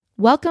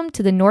Welcome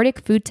to the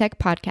Nordic Food Tech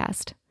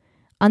Podcast.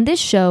 On this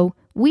show,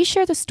 we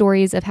share the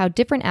stories of how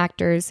different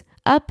actors,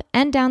 up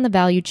and down the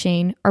value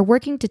chain, are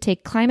working to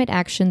take climate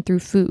action through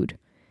food.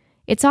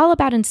 It's all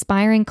about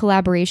inspiring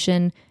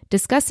collaboration,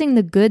 discussing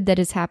the good that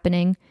is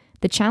happening,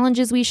 the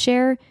challenges we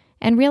share,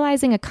 and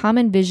realizing a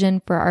common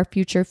vision for our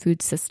future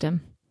food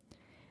system.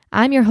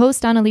 I'm your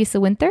host,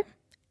 Annalisa Winther,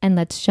 and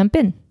let's jump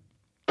in.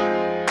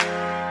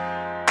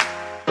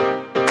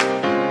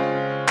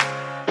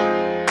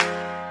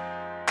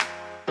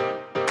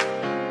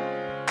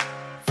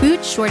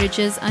 Food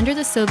shortages under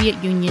the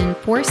Soviet Union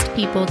forced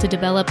people to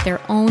develop their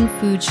own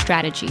food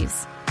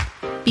strategies.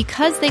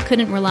 Because they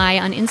couldn't rely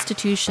on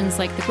institutions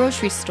like the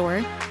grocery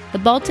store, the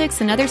Baltics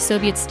and other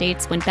Soviet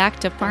states went back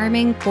to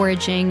farming,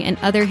 foraging, and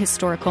other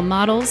historical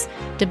models,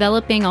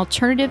 developing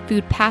alternative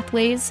food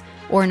pathways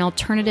or an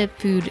alternative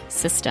food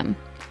system.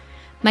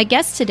 My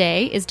guest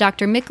today is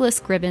Dr.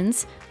 Miklas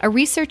Gribbins, a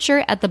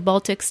researcher at the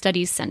Baltic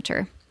Studies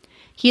Center.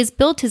 He has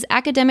built his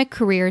academic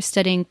career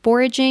studying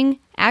foraging,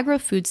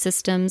 agro-food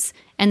systems,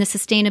 and the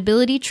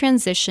sustainability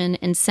transition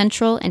in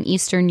Central and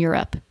Eastern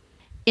Europe.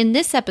 In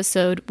this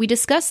episode, we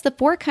discuss the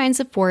 4 kinds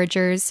of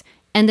foragers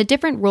and the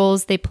different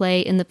roles they play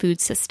in the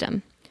food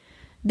system.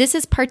 This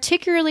is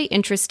particularly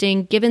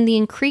interesting given the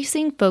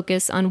increasing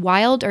focus on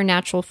wild or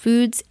natural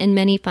foods in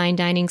many fine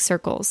dining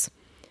circles.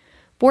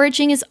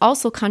 Foraging is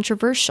also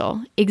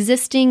controversial,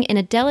 existing in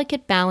a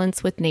delicate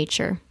balance with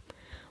nature.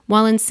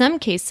 While in some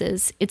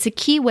cases, it's a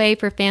key way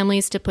for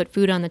families to put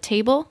food on the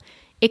table,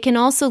 it can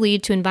also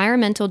lead to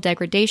environmental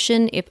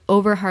degradation if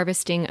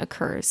overharvesting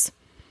occurs.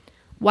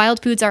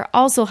 Wild foods are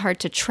also hard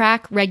to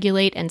track,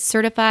 regulate, and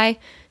certify,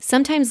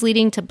 sometimes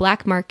leading to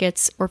black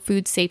markets or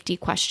food safety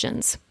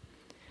questions.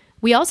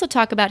 We also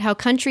talk about how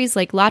countries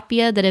like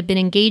Latvia that have been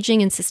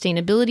engaging in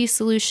sustainability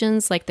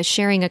solutions like the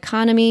sharing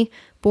economy,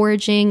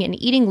 foraging,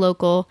 and eating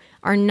local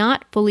are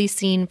not fully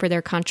seen for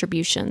their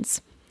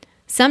contributions.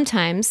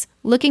 Sometimes,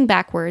 looking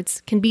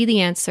backwards can be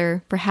the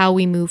answer for how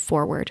we move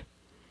forward.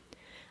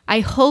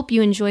 I hope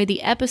you enjoy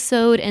the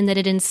episode and that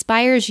it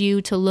inspires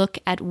you to look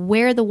at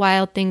where the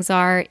wild things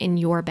are in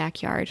your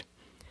backyard.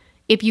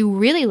 If you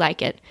really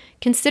like it,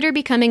 consider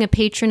becoming a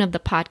patron of the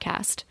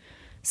podcast.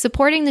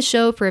 Supporting the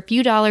show for a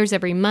few dollars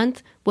every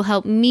month will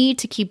help me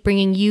to keep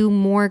bringing you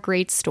more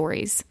great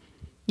stories.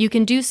 You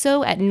can do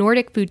so at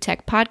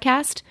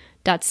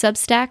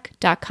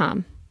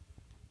nordicfoodtechpodcast.substack.com.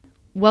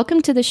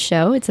 Welcome to the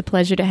show. It's a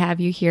pleasure to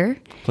have you here.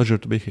 Pleasure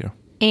to be here.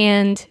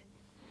 And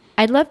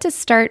I'd love to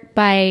start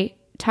by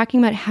talking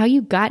about how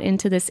you got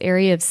into this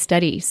area of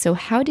study. So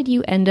how did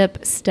you end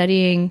up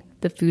studying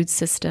the food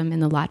system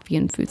and the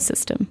Latvian food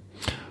system?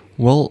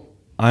 Well,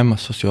 I'm a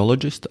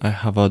sociologist. I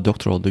have a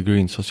doctoral degree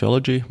in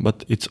sociology,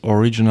 but it's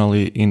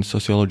originally in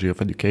sociology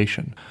of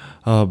education.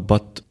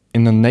 But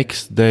in the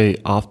next day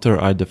after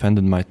I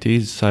defended my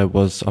thesis, I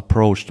was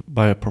approached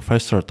by a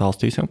professor, Tāls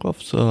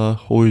Tīsenkovs,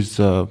 who is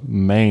the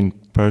main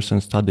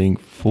person studying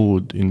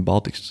food in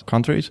Baltic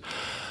countries.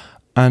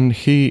 And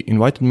he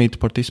invited me to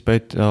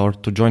participate or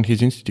to join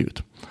his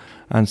institute.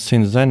 And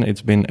since then,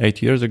 it's been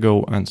 8 years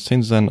ago, and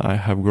since then I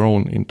have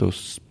grown into a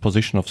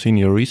position of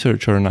senior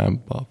researcher, and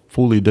I'm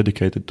fully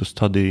dedicated to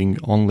studying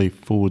only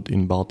food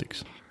in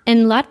Baltics.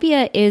 And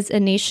Latvia is a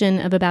nation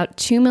of about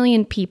 2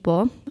 million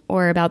people,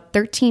 or about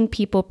 13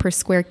 people per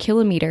square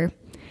kilometer.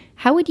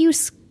 How would you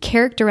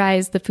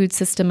characterize the food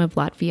system of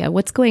Latvia?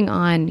 What's going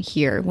on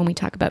here when we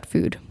talk about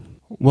food?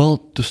 Well,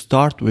 to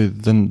start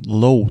with, the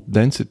low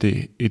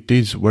density, it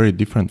is very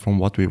different from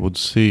what we would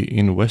see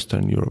in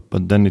Western Europe,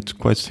 but then it's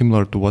quite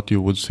similar to what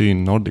you would see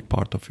in Nordic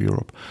part of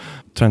Europe.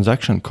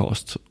 Transaction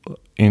costs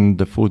in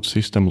the food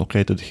system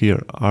located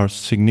here are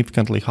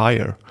significantly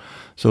higher.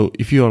 So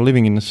if you are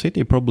living in a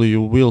city, probably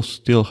you will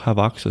still have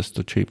access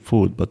to cheap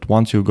food. But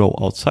once you go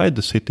outside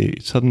the city,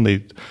 it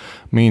suddenly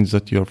means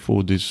that your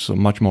food is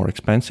much more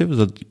expensive.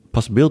 The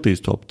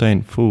possibilities to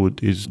obtain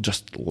food is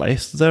just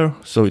less there.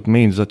 So it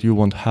means that you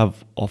won't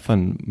have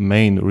often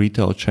main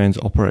retail chains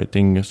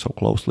operating so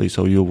closely.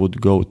 So you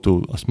would go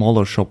to a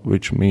smaller shop,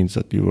 which means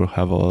that you will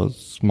have a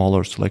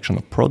smaller selection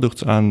of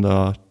products and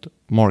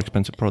more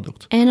expensive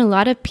products. And a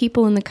lot of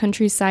people in the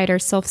countryside are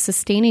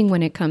self-sustaining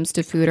when it comes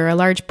to food, or a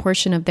large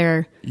portion of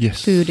their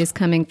food is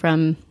coming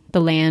from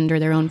the land or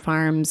their own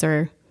farms.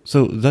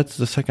 So that's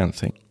the second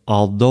thing.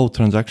 Although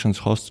transactions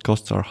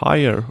costs are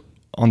higher,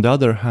 on the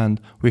other hand,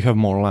 we have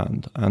more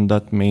land, and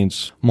that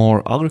means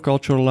more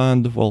agricultural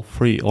land,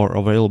 free or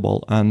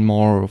available, and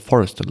more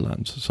forested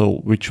lands.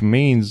 So, which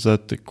means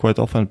that quite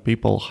often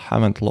people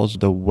haven't lost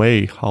the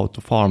way how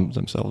to farm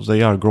themselves.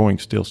 They are growing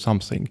still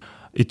something.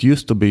 It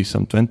used to be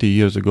some 20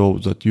 years ago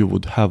that you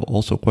would have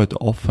also quite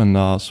often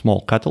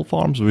small cattle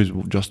farms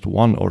with just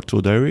 1 or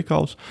 2 dairy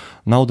cows.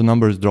 Now the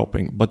number is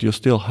dropping, but you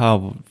still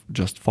have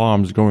just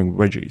farms growing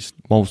veggies.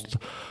 Most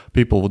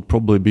people would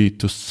probably be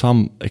to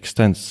some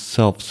extent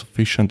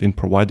self-sufficient in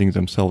providing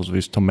themselves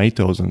with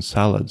tomatoes and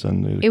salads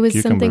and It was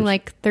cucumbers. Something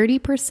like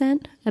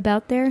 30%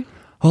 about there?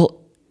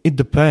 Well, It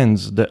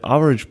depends. The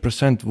average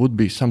percent would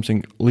be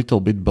something little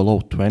bit below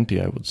 20,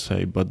 I would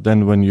say. But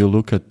then when you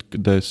look at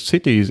the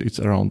cities, it's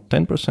around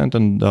 10%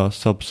 and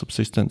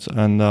subsistence.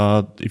 And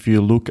if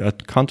you look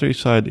at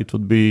countryside, it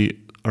would be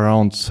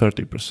around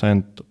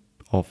 30%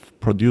 of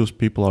produce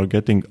people are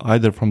getting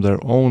either from their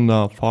own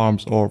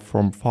farms or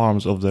from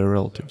farms of their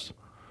relatives.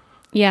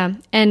 Yeah,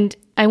 and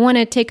I want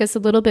to take us a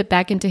little bit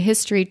back into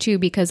history too,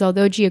 because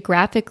although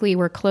geographically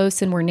we're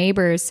close and we're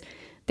neighbors,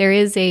 there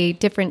is a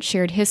different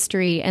shared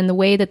history, and the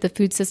way that the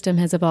food system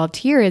has evolved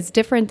here is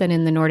different than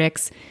in the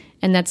Nordics,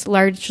 and that's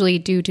largely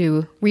due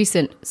to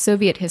recent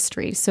Soviet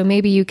history. So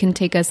maybe you can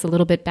take us a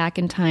little bit back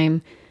in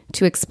time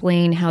to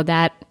explain how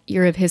that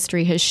era of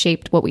history has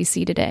shaped what we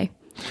see today.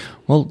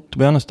 Well, to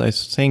be honest, I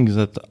think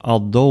that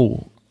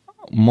although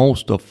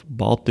most of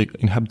Baltic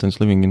inhabitants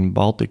living in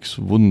Baltics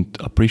wouldn't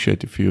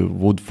appreciate if you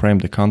would frame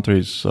the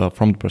countries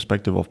from the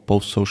perspective of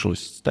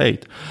post-socialist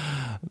state,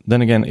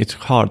 then again, it's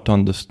hard to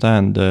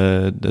understand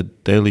the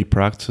daily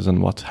practices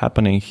and what's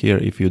happening here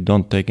if you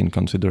don't take in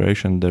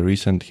consideration the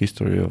recent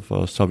history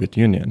of Soviet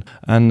Union.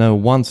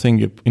 And one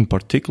thing in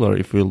particular,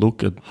 if we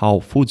look at how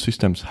food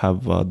systems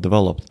have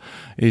developed,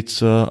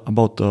 it's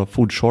about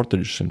food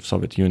shortages in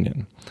Soviet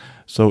Union.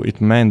 So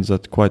it meant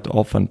that quite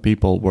often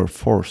people were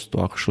forced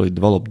to actually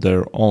develop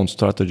their own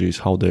strategies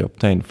how they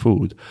obtain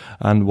food.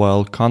 And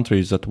while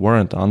countries that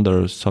weren't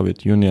under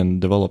Soviet Union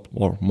developed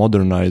or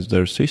modernized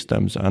their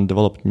systems and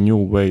developed new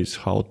ways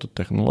how to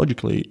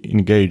technologically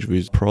engage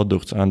with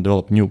products and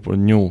develop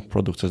new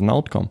products as an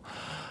outcome,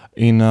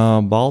 in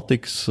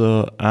Baltics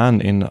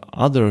and in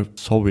other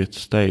Soviet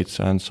states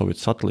and Soviet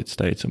satellite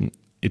states,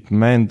 it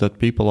meant that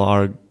people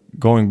are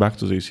going back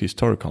to these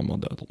historical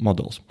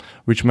models,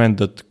 which meant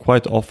that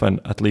quite often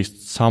at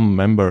least some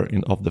member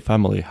of the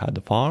family had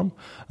a farm,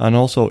 and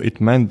also it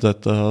meant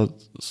that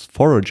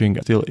foraging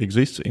still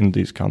exists in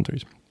these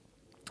countries.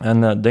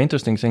 And the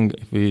interesting thing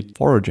with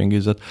foraging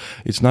is that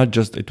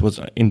it was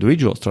an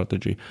individual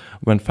strategy.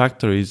 When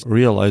factories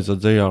realized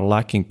that they are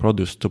lacking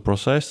produce to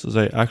process,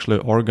 they actually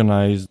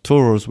organized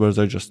tours where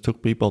they just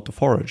took people to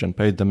forage and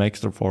paid them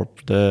extra for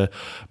the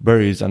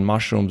berries and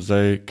mushrooms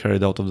they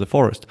carried out of the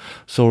forest.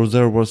 So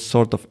there was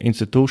sort of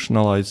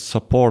institutionalized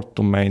support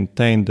to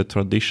maintain the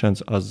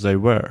traditions as they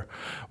were,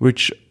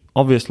 which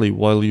obviously,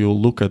 while you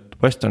look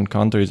at Western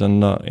countries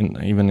and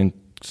even in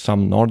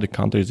some Nordic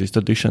countries, these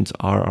traditions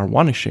are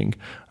vanishing,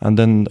 and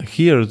then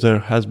here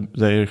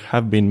they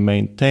have been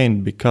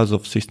maintained because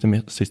of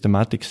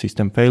systematic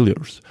system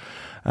failures,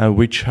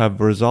 which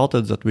have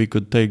resulted that we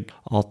could take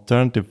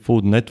alternative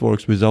food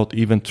networks without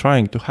even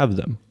trying to have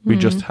them. We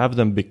just have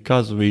them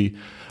because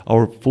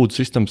our food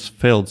systems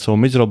failed so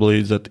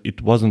miserably that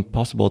it wasn't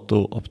possible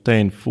to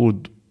obtain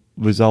food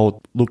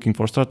without looking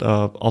for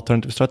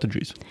alternative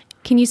strategies.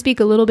 Can you speak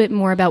a little bit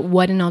more about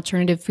what an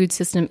alternative food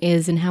system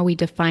is and how we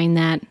define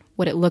that,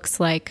 what it looks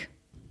like?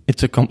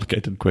 It's a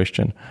complicated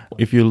question.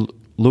 If you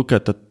look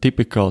at the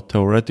typical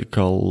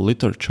theoretical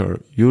literature,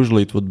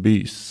 usually it would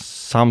be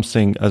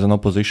something as an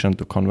opposition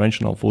to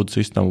conventional food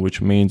system,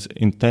 which means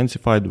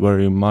intensified,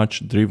 very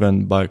much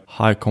driven by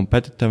high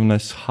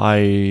competitiveness,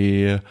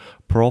 high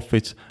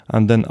profits.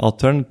 And then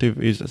alternative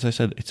is, as I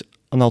said, it's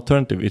an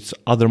alternative. It's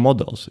other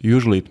models.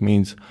 Usually it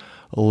means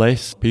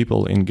less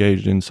people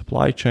engaged in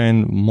supply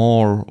chain,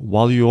 more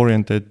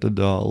value-oriented,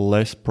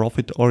 less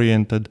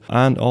profit-oriented,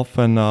 and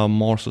often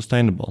more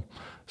sustainable.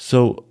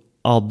 So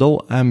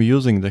although I'm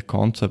using the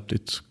concept,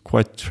 it's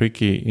quite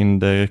tricky in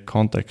the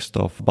context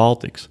of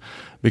Baltics,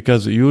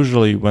 because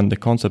usually when the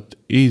concept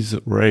is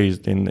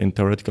raised in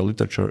theoretical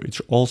literature, it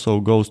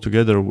also goes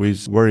together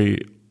with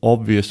very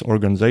obvious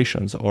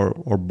organizations or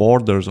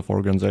borders of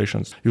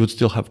organizations. You would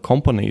still have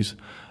companies,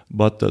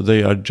 but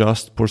they are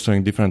just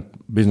pursuing different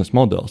business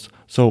models.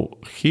 So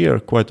here,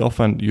 quite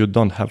often, you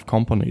don't have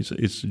companies.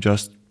 It's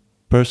just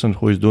person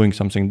who is doing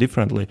something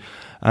differently,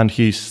 and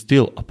he's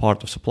still a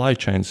part of supply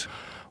chains.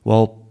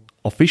 Well,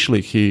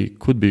 officially, he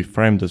could be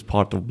framed as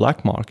part of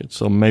black market,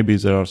 so maybe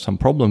there are some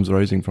problems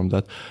arising from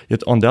that.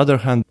 Yet, on the other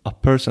hand, a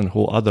person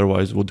who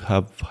otherwise would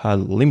have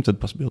had limited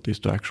possibilities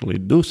to actually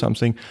do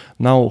something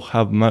now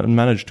have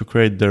managed to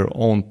create their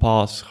own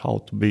path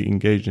how to be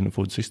engaged in the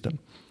food system.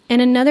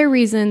 And another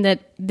reason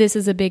that this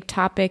is a big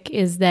topic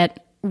is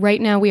that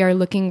right now we are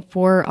looking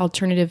for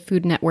alternative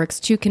food networks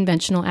to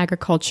conventional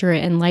agriculture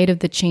in light of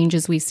the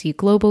changes we see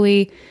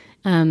globally.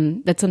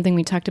 That's something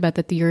we talked about,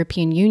 that the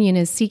European Union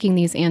is seeking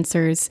these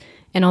answers.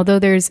 And although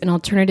there's an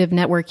alternative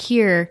network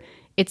here,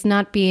 it's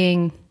not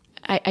being,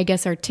 I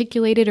guess,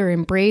 articulated or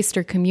embraced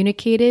or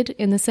communicated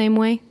in the same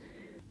way.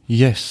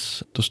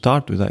 Yes. To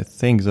start with, I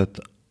think that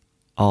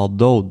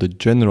although the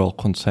general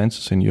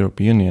consensus in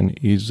European Union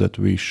is that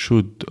we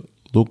should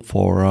look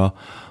for a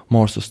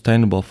more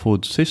sustainable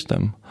food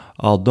system,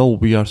 although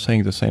we are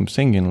saying the same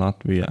thing in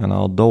Latvia, and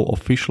although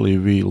officially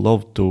we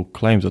love to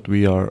claim that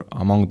we are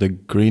among the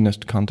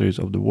greenest countries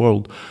of the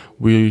world,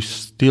 we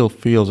still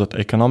feel that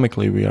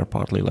economically we are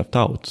partly left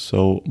out.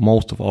 So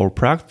most of our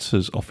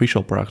practices,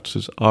 official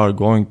practices, are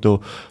going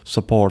to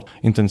support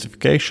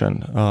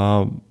intensification,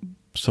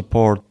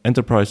 support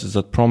enterprises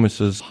that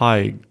promises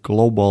high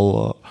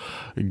global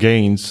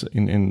gains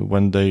in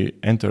when they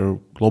enter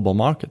global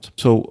markets.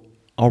 So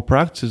our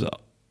practices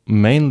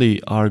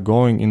mainly are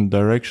going in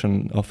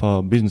direction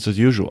of business as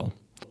usual.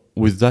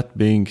 With that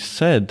being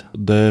said,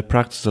 the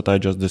practice that I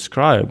just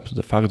described,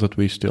 the fact that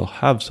we still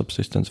have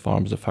subsistence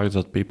farms, the fact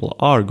that people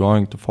are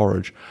going to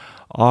forage,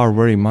 are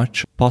very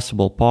much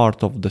possible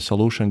part of the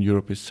solution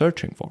Europe is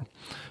searching for.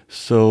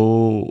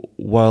 So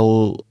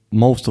while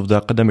most of the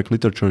academic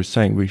literature is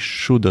saying we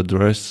should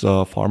address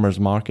farmers'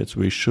 markets,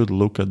 we should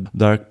look at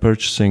direct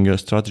purchasing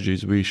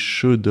strategies, we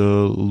should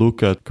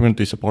look at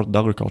community-supported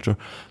agriculture,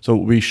 so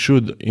we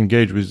should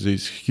engage with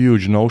these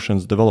huge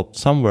notions developed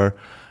somewhere.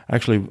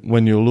 Actually,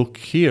 when you look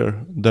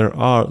here, there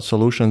are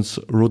solutions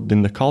rooted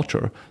in the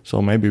culture. So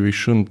maybe we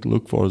shouldn't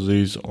look for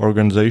these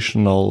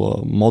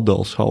organizational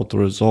models, how to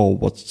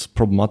resolve what's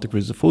problematic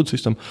with the food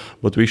system,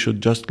 but we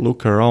should just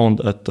look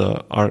around at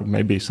our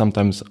maybe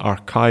sometimes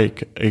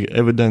archaic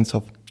evidence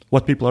of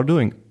what people are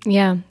doing.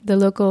 Yeah, the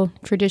local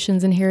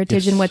traditions and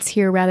heritage and what's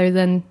here rather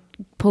than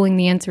pulling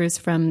the answers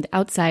from the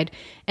outside.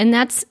 And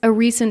that's a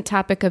recent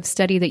topic of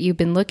study that you've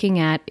been looking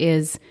at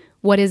is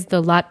what is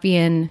the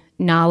Latvian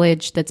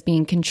knowledge that's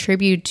being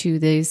contributed to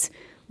these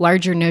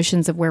larger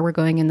notions of where we're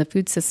going in the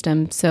food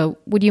system. So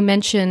would you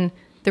mention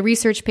the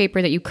research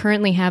paper that you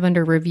currently have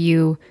under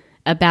review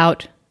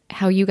about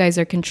how you guys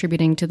are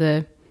contributing to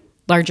the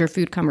larger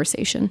food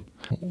conversation?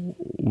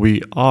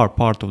 We are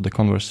part of the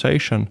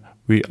conversation.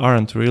 We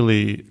aren't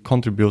really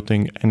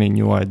contributing any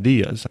new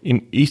ideas.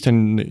 In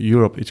Eastern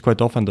Europe, it's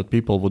quite often that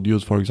people would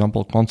use, for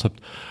example,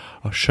 concept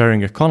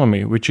sharing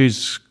economy, which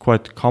is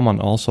quite common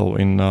also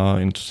in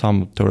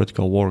some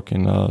theoretical work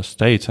in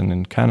States and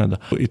in Canada.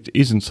 It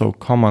isn't so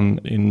common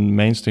in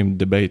mainstream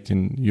debate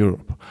in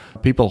Europe.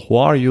 People who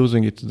are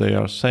using it, they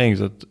are saying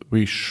that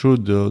we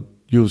should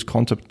use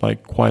concept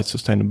like quiet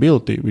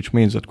sustainability, which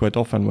means that quite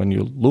often when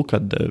you look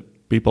at the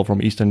people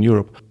from Eastern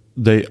Europe,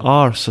 they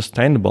are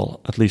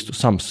sustainable, at least to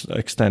some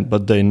extent,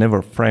 but they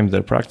never frame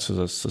their practices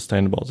as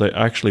sustainable. They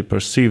actually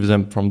perceive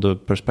them from the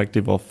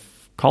perspective of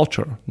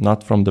culture,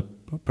 not from the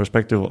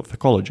perspective of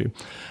ecology.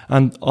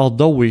 And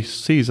although we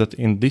see that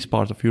in this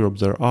part of Europe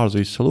there are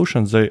these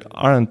solutions, they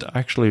aren't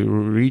actually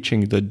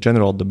reaching the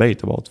general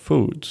debate about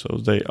food. So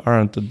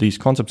these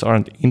concepts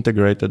aren't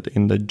integrated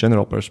in the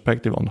general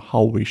perspective on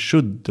how we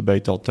should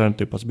debate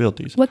alternative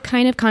possibilities. What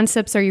kind of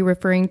concepts are you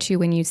referring to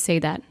when you say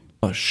that?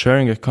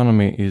 Sharing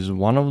economy is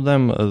one of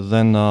them.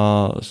 Then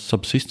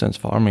subsistence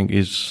farming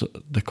is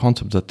the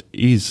concept that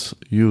is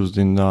used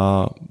in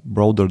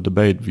broader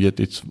debate, yet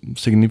it's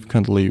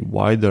significantly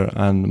wider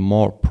and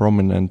more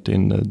prominent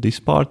in this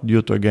part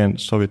due to, again,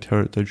 Soviet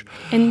heritage.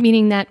 And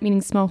meaning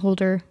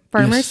smallholder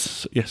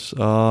farmers? Yes.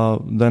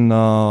 Then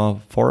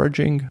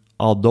foraging,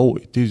 although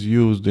it is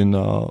used in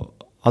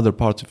other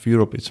parts of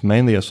Europe, it's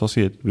mainly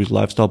associated with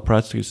lifestyle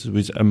practices,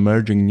 with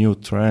emerging new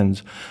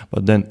trends.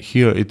 But then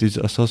here it is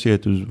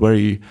associated with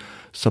very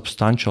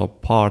substantial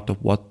part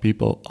of what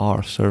people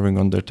are serving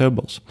on their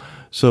tables.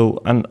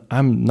 So, and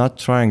I'm not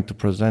trying to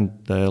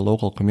present the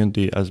local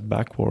community as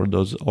backward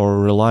or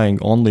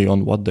relying only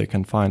on what they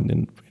can find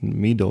in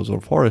meadows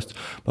or forests,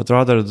 but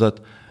rather that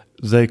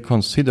they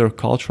consider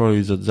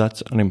culturally that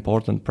that's an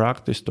important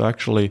practice to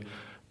actually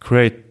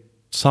create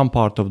some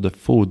part of the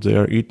food they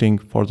are eating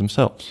for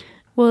themselves.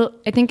 Well,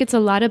 I think it's a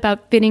lot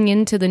about fitting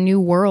into the new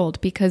world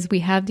because we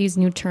have these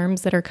new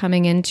terms that are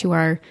coming into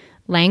our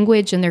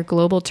language and their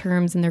global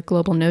terms and their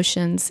global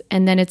notions.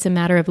 And then it's a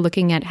matter of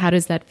looking at how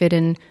does that fit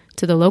in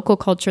to the local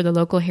culture, the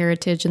local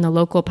heritage, and the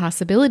local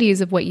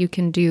possibilities of what you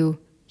can do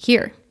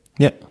here.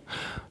 Yeah.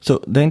 So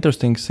the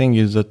interesting thing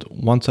is that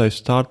once I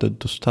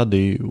started to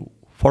study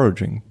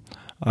foraging,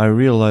 I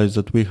realized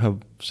that we have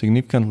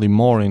significantly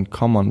more in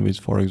common with,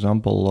 for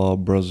example,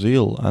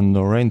 Brazil and the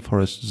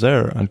rainforests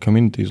there and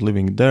communities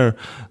living there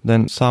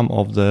than some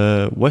of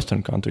the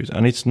Western countries.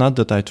 And it's not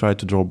that I try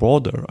to draw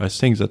border. I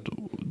think that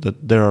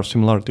there are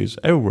similarities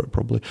everywhere,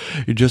 probably.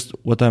 It's just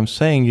what I'm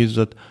saying is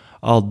that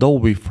although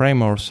we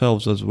frame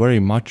ourselves as very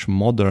much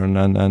modern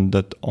and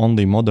that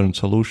only modern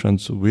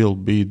solutions will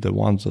be the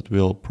ones that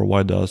will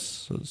provide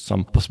us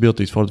some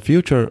possibilities for the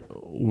future,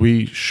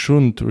 we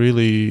shouldn't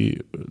really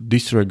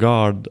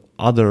disregard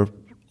other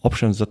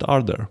options that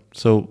are there.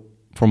 So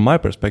from my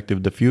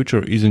perspective, the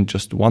future isn't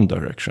just one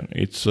direction.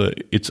 It's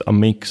a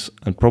mix.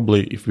 And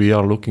probably if we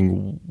are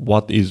looking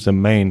what is the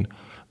main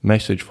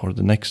message for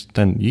the next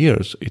 10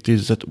 years, it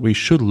is that we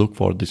should look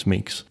for this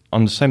mix.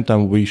 On the same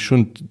time, we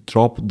shouldn't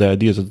drop the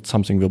idea that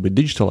something will be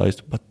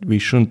digitalized, but we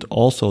shouldn't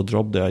also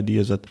drop the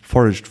idea that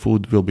foraged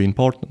food will be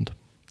important.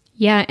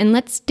 Yeah, and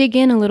let's dig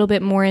in a little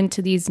bit more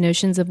into these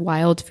notions of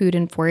wild food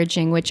and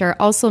foraging, which are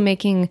also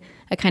making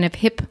a kind of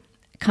hip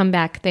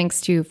comeback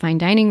thanks to fine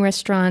dining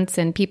restaurants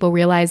and people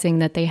realizing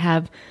that they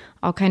have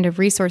all kind of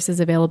resources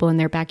available in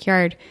their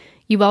backyard.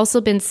 You've also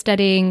been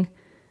studying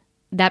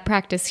that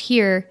practice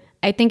here.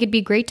 I think it'd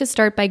be great to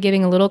start by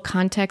giving a little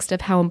context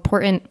of how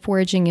important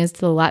foraging is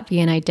to the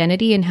Latvian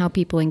identity and how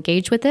people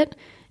engage with it.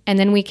 And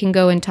then we can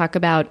go and talk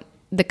about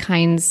the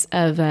kinds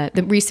of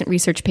the recent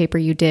research paper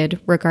you did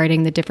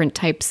regarding the different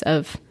types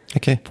of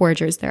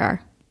foragers there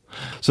are.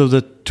 So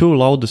the two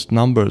loudest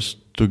numbers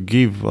to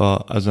give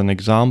as an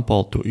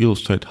example to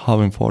illustrate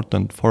how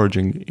important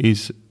foraging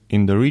is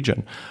in the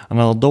region. And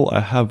although I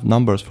have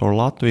numbers for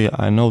Latvia,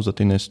 I know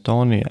that in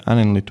Estonia and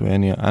in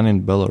Lithuania and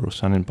in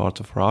Belarus and in parts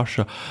of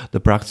Russia, the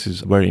practice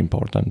is very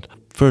important.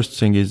 First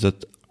thing is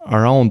that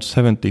around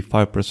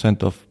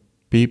 75% of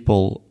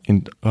people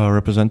in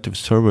representative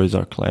surveys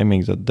are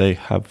claiming that they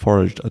have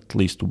foraged at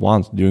least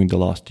once during the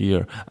last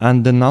year.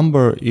 And the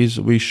number is,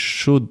 we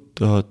should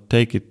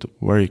take it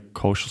very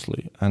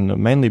cautiously, and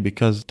mainly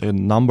because the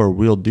number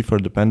will differ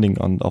depending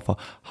on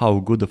how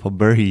good of a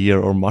berry year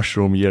or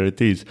mushroom year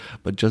it is.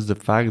 But just the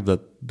fact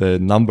that the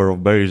number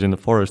of berries in the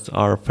forests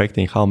are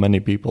affecting how many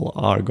people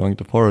are going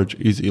to forage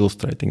is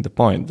illustrating the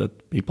point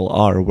that people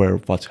are aware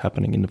of what's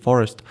happening in the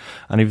forest.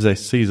 And if they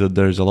see that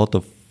there is a lot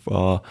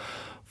of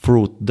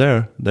fruit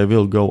there, they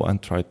will go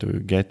and try to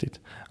get it.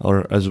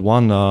 Or as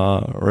one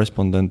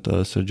respondent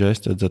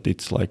suggested, that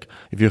it's like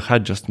if you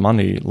had just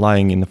money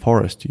lying in the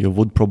forest, you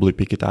would probably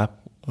pick it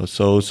up.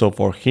 So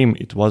for him,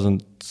 it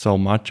wasn't so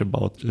much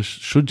about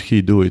should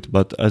he do it,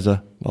 but as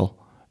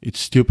it's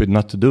stupid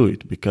not to do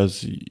it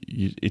because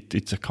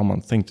it's a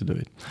common thing to do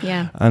it.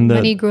 Yeah, and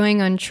money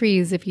growing on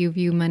trees if you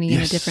view money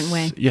in a different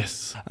way.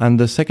 Yes, and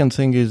the second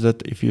thing is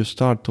that if you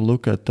start to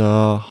look at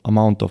the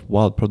amount of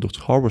wild products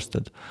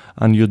harvested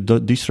and you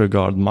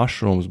disregard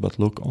mushrooms but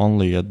look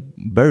only at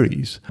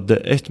berries,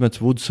 the estimates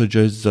would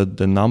suggest that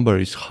the number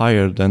is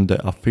higher than the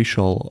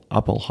official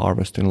apple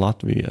harvest in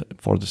Latvia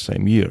for the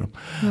same year.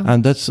 Mm.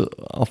 And that's,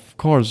 of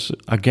course,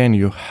 again,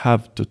 you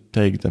have to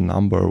take the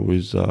number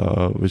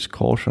with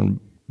caution,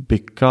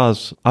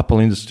 because apple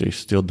industry is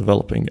still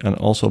developing, and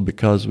also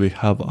because we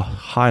have a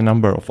high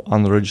number of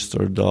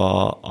unregistered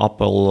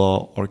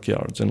apple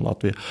orchards in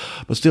Latvia.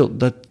 But still,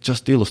 that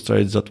just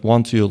illustrates that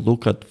once you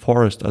look at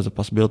forest as a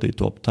possibility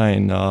to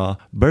obtain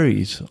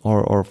berries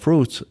or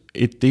fruits,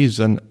 it is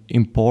an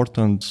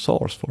important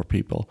source for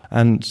people.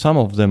 And some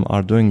of them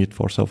are doing it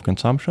for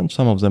self-consumption,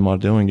 some of them are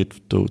doing it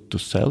to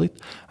sell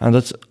it. And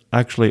that's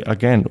actually,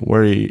 again,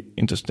 very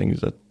interesting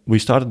that we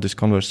started this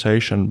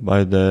conversation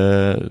by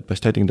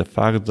stating the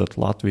fact that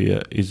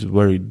Latvia is a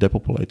very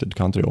depopulated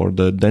country, or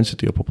the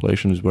density of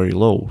population is very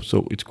low.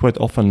 So it quite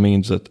often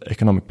means that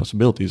economic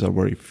possibilities are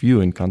very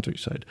few in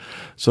countryside.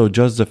 So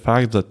just the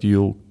fact that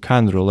you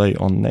can rely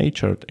on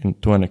nature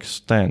to an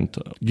extent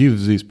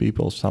gives these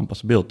people some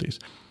possibilities.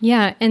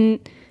 Yeah, and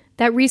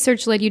that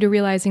research led you to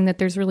realizing that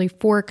there's really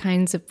 4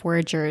 kinds of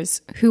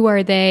foragers. Who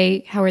are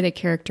they? How are they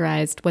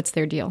characterized? What's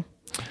their deal?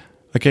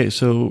 Okay,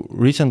 so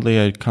recently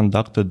I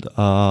conducted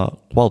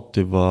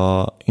qualitative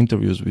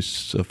interviews with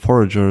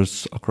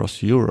foragers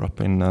across Europe,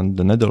 in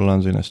the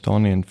Netherlands, in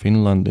Estonia, in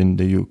Finland, in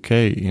the UK,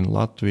 in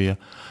Latvia,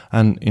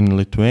 and in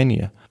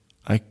Lithuania.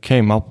 I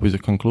came up with the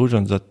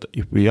conclusion that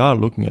if we are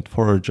looking at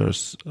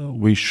foragers,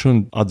 we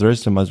shouldn't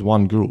address them as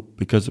one group,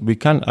 because we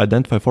can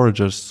identify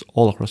foragers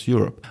all across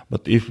Europe.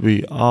 But if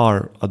we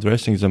are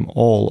addressing them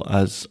all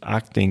as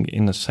acting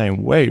in the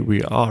same way,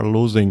 we are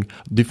losing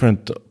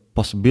different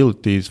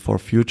possibilities for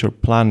future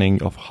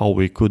planning of how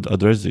we could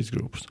address these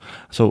groups.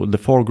 So the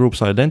 4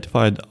 groups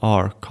identified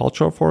are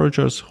cultural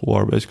foragers, who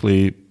are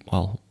basically,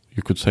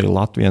 you could say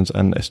Latvians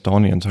and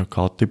Estonians are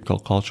called typical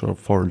cultural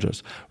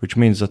foragers, which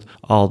means that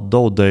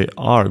although they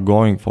are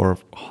going for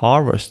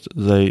harvest,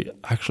 they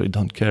actually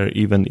don't care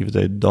even if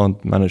they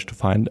don't manage to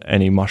find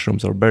any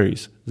mushrooms or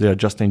berries. They are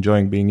just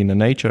enjoying being in the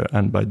nature,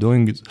 and by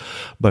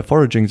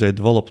foraging, they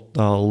develop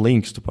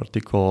links to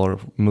particular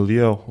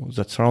milieu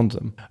that surrounds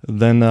them.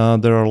 Then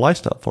there are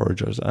lifestyle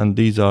foragers, and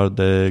these are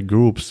the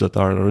groups that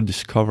are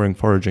rediscovering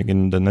foraging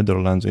in the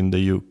Netherlands, in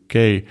the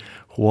UK,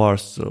 who are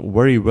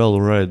very well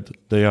read.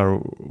 They are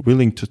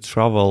willing to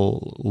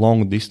travel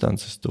long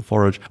distances to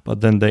forage.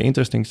 But then the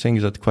interesting thing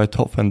is that quite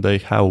often they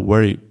have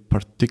very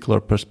particular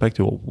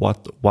perspective of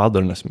what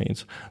wilderness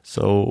means.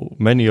 So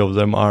many of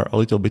them are a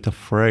little bit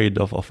afraid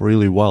of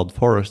really wild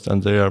forests,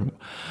 and they are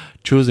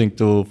choosing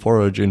to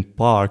forage in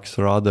parks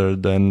rather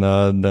than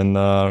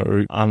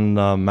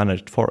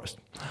unmanaged forest.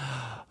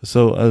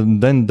 So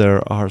then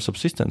there are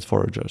subsistence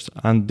foragers,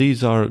 and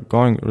these are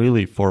going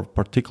really for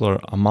particular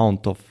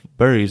amount of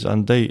berries,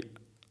 and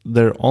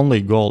their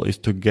only goal is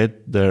to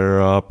get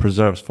their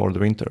preserves for the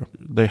winter.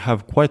 They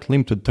have quite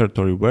limited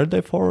territory where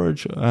they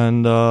forage,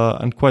 and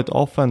quite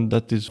often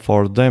that is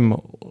for them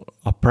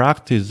a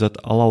practice that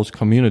allows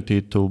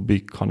community to be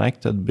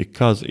connected,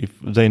 because if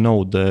they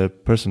know the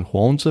person who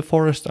owns the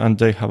forest and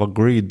they have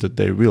agreed that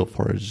they will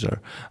forage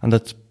there, and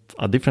that's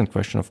a different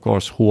question, of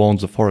course, who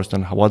owns the forest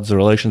and what's the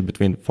relations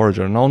between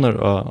forager and owner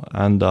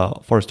and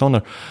forest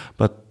owner.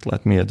 But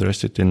let me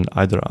address it in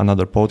either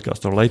another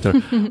podcast or later.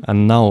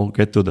 And now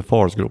get to the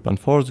forest group. And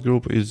forest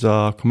group is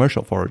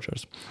commercial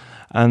foragers.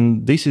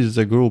 And this is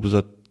a group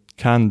that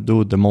can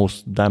do the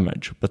most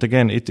damage. But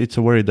again, it's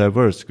a very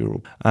diverse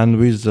group. And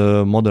with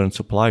modern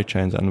supply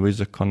chains and with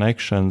the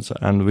connections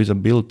and with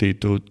ability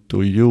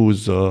to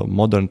use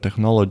modern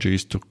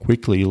technologies to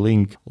quickly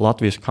link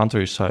Latvia's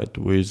countryside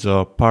with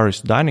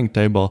Paris dining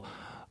table,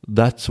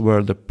 that's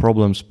where the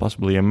problems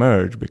possibly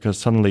emerge, because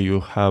suddenly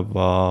you have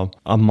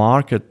a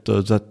market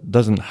that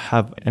doesn't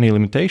have any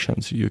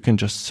limitations. You can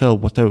just sell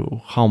whatever,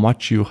 how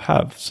much you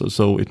have.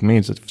 So it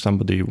means that if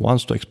somebody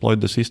wants to exploit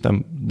the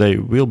system, they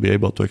will be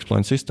able to exploit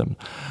the system.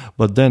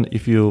 But then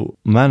if you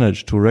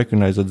manage to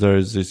recognize that there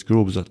is this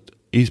group that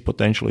is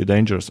potentially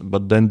dangerous,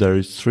 but then there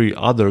is 3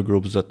 other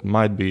groups that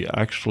might be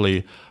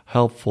actually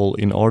helpful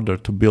in order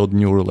to build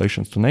new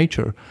relations to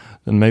nature,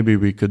 then maybe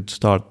we could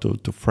start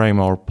to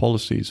frame our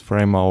policies,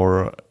 frame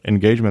our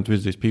engagement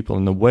with these people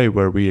in a way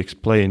where we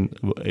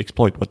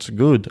exploit what's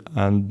good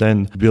and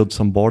then build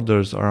some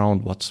borders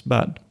around what's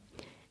bad.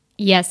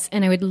 Yes,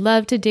 and I would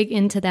love to dig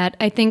into that.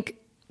 I think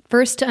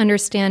first to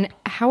understand,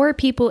 how are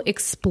people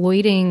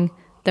exploiting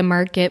the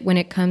market when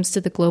it comes to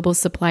the global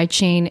supply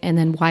chain and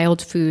then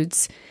wild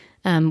foods,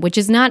 which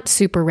is not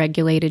super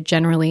regulated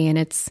generally, and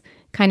it's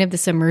kind of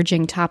this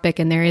emerging topic,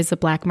 and there is a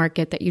black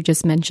market that you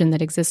just mentioned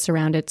that exists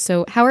around it.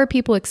 So how are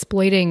people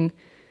exploiting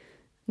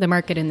the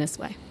market in this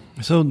way?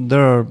 So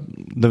there are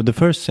the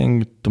first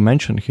thing to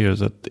mention here is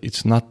that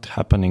it's not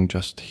happening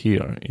just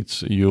here.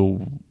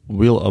 You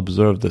will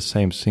observe the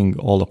same thing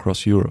all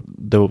across Europe.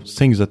 The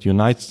things that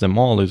unites them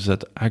all is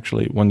that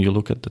actually when you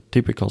look at the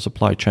typical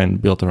supply chain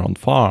built around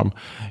farm,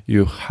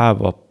 you have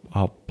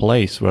a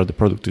place where the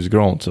product is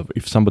grown. So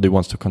if somebody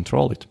wants to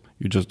control it,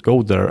 you just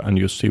go there and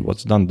you see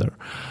what's done there.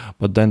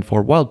 But then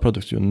for wild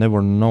products, you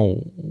never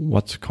know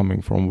what's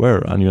coming from where,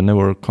 and you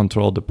never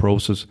control the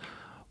process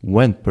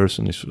when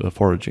person is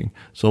foraging.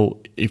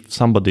 So if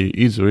somebody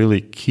is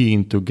really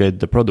keen to get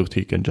the product,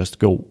 he can just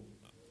go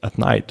at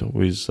night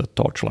with a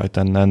torchlight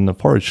and then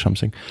forage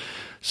something.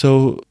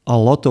 So a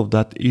lot of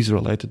that is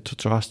related to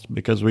trust,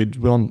 because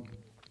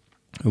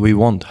we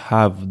won't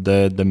have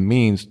the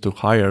means to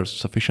hire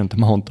sufficient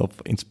amount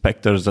of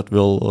inspectors that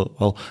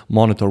will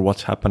monitor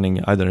what's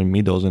happening either in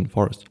meadows and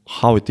forests.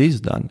 How it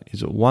is done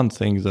is one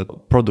thing,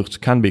 that products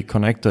can be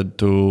connected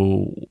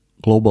to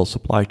global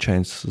supply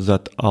chains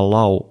that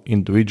allow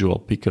individual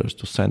pickers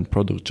to send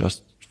products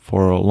just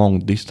for a long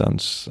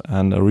distance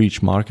and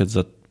reach markets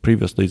that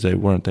previously they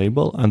weren't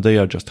able, and they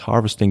are just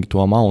harvesting to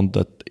amount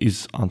that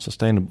is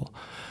unsustainable.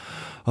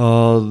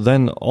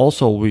 Then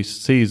also we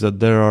see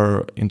that there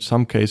are, in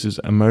some cases,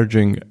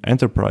 emerging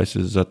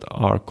enterprises that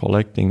are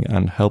collecting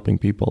and helping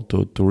people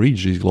to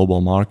reach these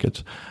global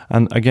markets.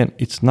 And again,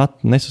 it's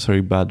not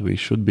necessarily bad. We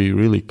should be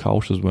really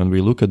cautious when we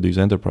look at these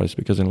enterprises,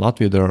 because in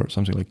Latvia there are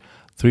something like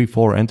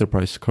 3-4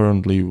 enterprises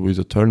currently with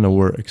a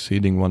turnover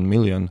exceeding 1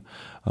 million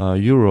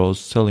euros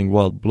selling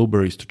wild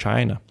blueberries to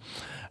China.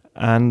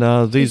 And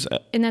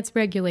that's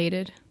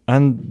regulated.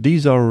 And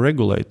these are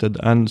regulated,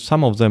 and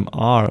some of them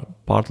are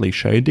partly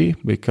shady,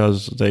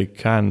 because they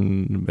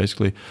can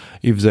basically,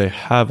 if they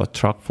have a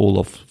truck full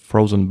of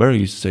frozen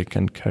berries, they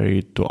can carry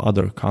it to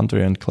other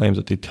country and claim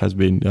that it has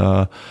been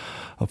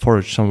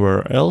foraged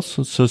somewhere else.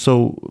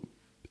 So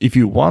if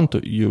you want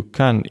to, you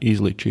can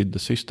easily cheat the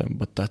system,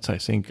 but that's, I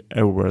think,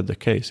 everywhere the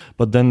case.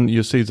 But then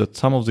you see that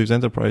some of these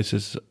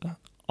enterprises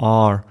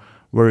are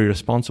very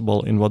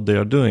responsible in what they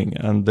are doing,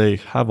 and they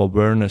have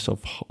awareness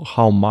of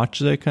how much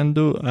they can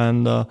do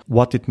and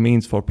what it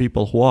means for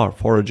people who are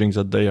foraging,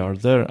 that they are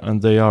there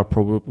and they are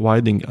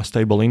providing a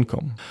stable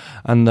income.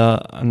 And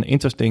an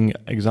interesting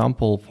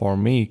example for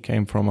me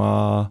came from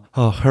a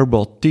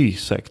herbal tea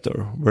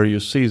sector, where you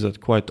see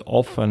that quite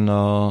often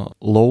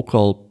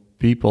local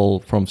people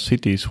from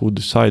cities who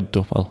decide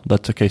to, well,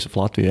 that's the case of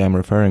Latvia I'm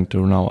referring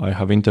to now. I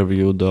have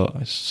interviewed,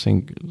 I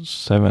think,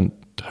 7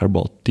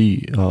 herbal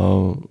tea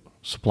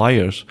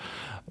suppliers,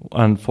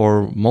 and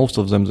for most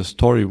of them the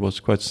story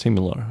was quite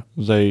similar.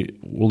 They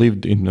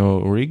lived in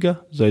Riga,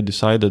 they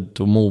decided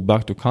to move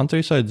back to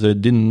countryside, they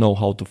didn't know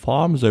how to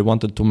farm, they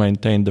wanted to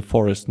maintain the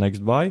forest next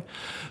by.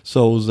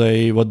 So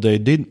what they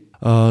did,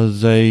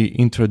 they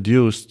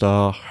introduced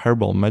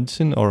herbal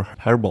medicine or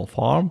herbal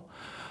farm.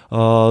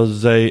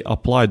 They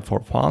applied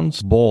for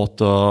funds,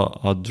 bought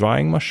a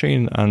drying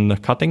machine and a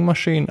cutting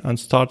machine, and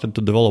started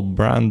to develop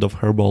brand of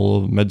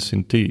herbal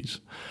medicine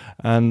teas.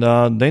 And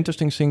the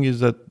interesting thing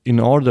is that in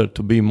order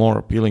to be more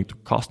appealing to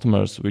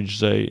customers, which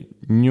they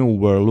knew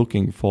were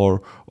looking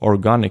for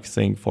organic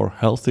thing, for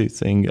healthy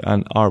thing,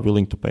 and are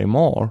willing to pay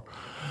more,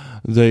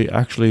 they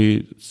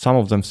actually, some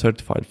of them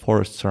certified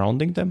forests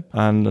surrounding them,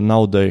 and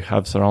now they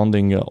have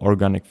surrounding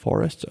organic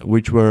forests,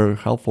 which were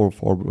helpful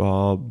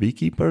for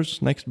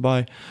beekeepers next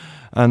by.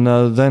 And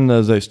then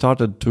they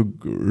started to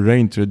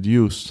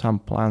reintroduce some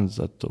plants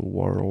that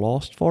were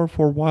lost for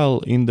a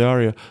while in the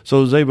area.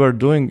 So they were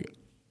doing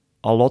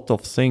a lot of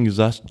things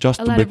just to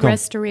become... A lot of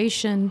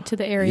restoration to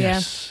the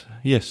area.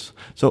 Yes.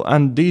 So,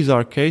 and these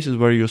are cases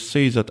where you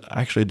see that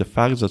actually the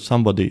fact that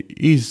somebody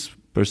is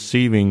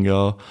perceiving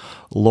a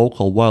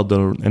local wild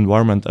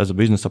environment as a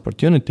business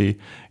opportunity,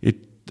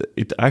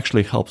 it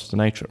actually helps the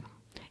nature.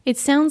 It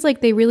sounds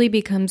like they really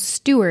become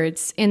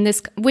stewards in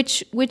this.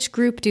 Which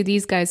group do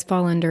these guys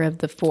fall under of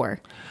the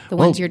 4? The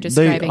ones you're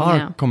describing now? They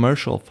are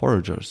commercial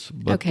foragers.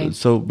 But, okay.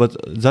 But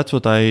that's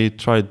what I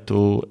tried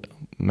to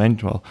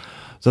mention.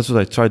 That's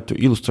what I tried to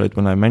illustrate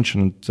when I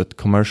mentioned that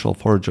commercial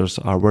foragers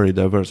are a very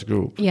diverse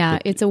group. Yeah,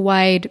 it's a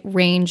wide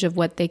range of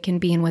what they can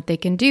be and what they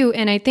can do.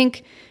 And I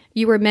think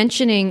you were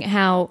mentioning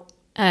how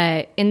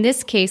in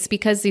this case,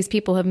 because these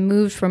people have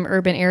moved from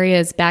urban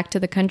areas back to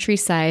the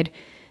countryside,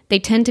 they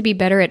tend to be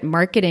better at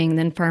marketing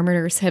than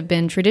farmers have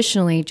been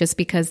traditionally, just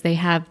because they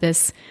have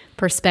this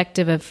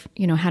perspective of,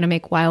 how to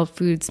make wild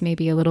foods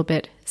maybe a little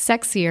bit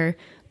sexier.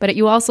 But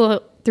you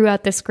also threw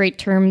out this great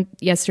term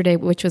yesterday,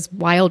 which was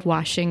wild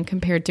washing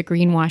compared to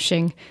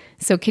greenwashing.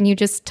 So can you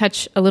just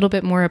touch a little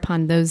bit more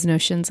upon those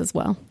notions as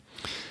well?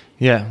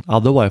 Yeah,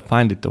 although I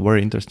find it a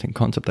very interesting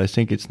concept, I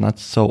think it's not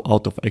so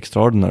out of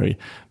extraordinary,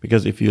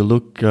 because if you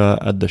look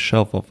at the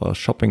shelf of a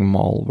shopping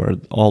mall where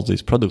all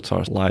these products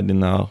are lined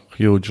in a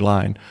huge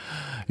line,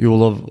 you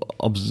will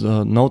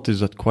have noticed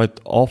that quite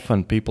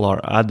often people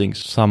are adding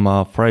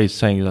some phrase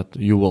saying that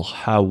you will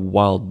have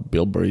wild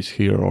bilberries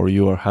here, or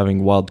you are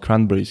having wild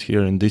cranberries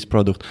here in this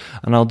product.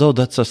 And although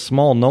that's a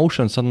small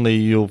notion, suddenly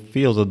you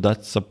feel that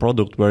that's a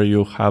product where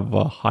you have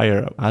a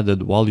higher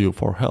added value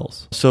for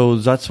health. So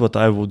that's what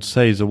I would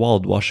say is a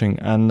wild washing.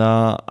 And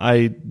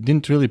I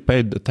didn't really pay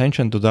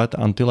attention to that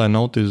until I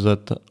noticed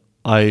that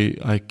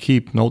I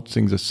keep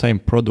noticing the same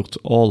products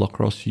all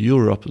across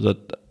Europe,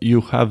 that you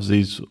have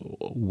these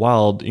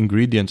wild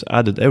ingredients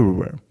added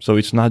everywhere. So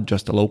it's not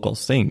just a local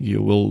thing.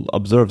 You will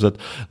observe that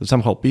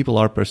somehow people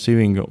are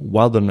perceiving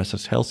wilderness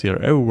as healthier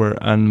everywhere,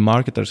 and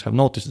marketers have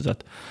noticed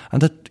that.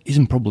 And that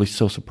isn't probably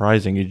so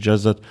surprising. It's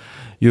just that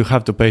you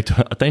have to pay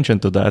attention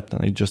to that,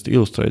 and it just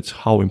illustrates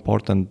how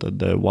important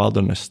the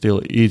wilderness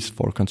still is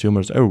for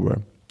consumers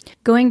everywhere.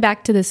 Going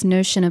back to this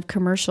notion of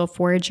commercial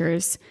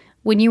foragers,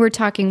 when you were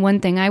talking, one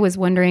thing I was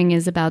wondering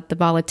is about the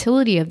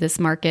volatility of this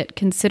market,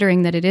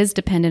 considering that it is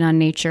dependent on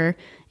nature,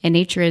 and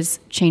nature is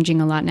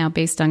changing a lot now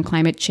based on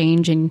climate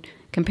change. And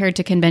compared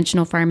to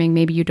conventional farming,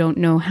 maybe you don't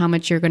know how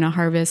much you're going to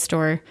harvest,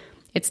 or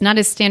it's not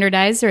as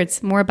standardized, or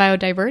it's more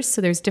biodiverse.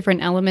 So there's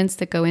different elements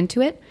that go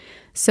into it.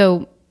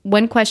 So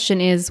one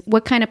question is,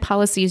 what kind of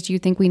policies do you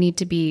think we need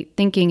to be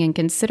thinking and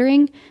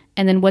considering?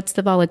 And then what's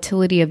the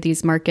volatility of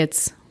these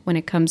markets when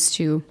it comes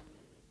to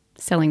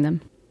selling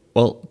them?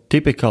 Well,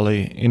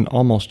 typically in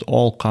almost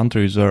all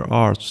countries there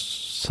are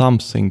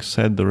something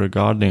said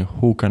regarding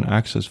who can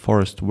access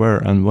forest where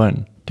and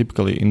when.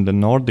 Typically in the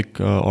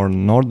Nordic or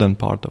northern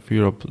part of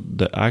Europe,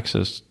 the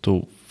access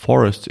to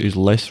forests is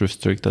less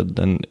restricted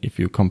than if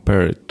you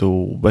compare it to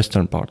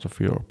western part of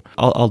Europe.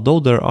 Although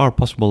there are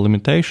possible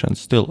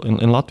limitations still, in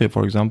Latvia,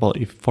 for example,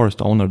 if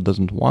forest owner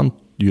doesn't want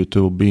you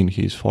to be in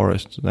his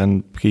forest,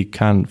 then he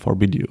can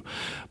forbid you.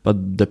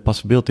 But the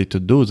possibility to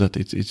do that,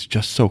 it's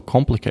just so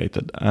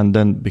complicated. And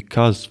then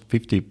because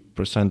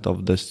 50%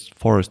 of this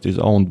forest is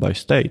owned by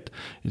state,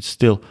 it's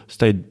still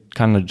state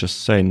cannot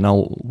just say,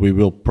 no, we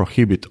will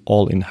prohibit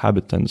all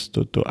inhabitants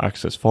to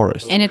access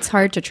forest. And it's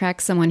hard to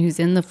track someone who's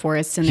in the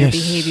forest and their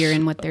behavior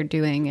and what they're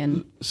doing.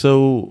 And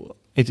so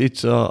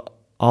it's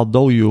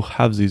although you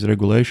have these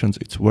regulations,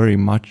 it's very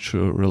much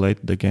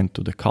related again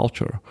to the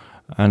culture.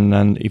 And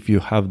then if you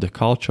have the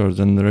culture,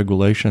 then the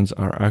regulations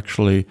are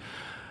actually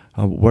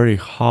very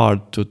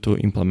hard to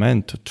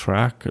implement, to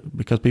track,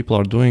 because people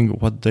are doing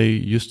what they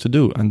used to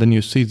do. And then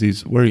you see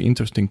these very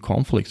interesting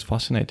conflicts,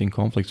 fascinating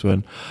conflicts,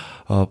 when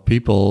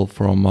people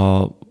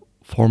from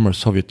former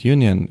Soviet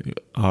Union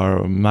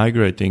are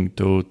migrating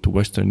to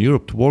Western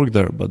Europe to work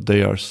there, but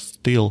they are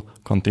still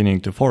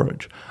continuing to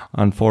forage.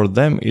 And for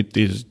them, it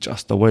is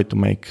just a way to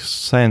make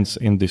sense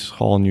in this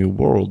whole new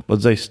world.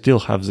 But they still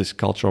have this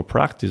cultural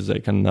practice they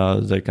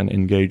can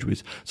engage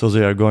with. So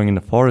they are going in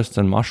the forest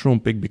and mushroom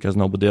pick because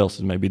nobody else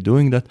is maybe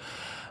doing that.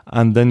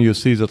 And then you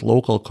see that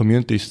local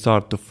communities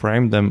start to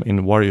frame them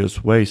in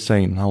various ways,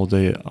 saying how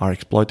they are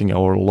exploiting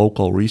our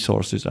local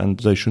resources and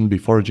they shouldn't be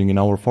foraging in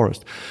our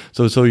forest.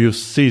 So you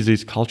see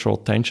these cultural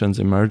tensions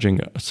emerging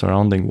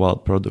surrounding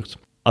wild products.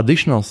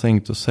 Additional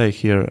thing to say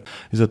here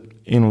is that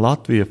in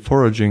Latvia,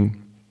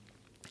 foraging,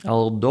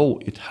 although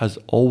it has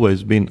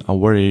always been a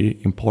very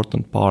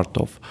important part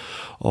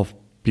of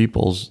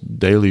people's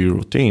daily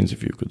routines,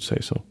 if you could say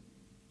so,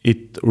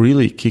 it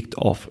really kicked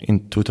off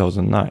in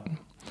 2009.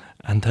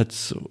 And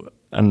that's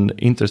an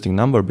interesting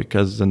number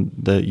because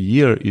the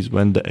year is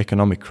when the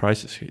economic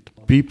crisis hit.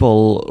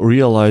 People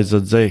realize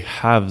that they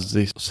have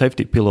this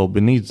safety pillow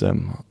beneath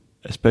them,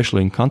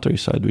 especially in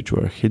countryside, which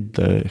were hit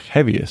the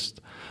heaviest,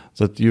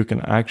 that you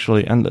can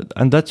actually, and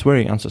that's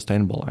very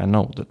unsustainable. I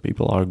know that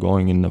people are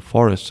going in the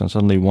forests and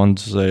suddenly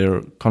once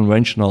their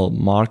conventional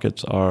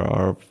markets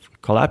are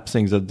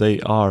collapsing, that they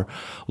are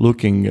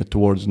looking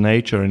towards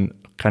nature and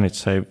can it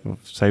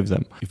save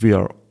them. If we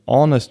are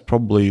honest,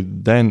 probably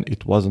then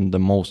it wasn't the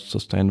most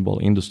sustainable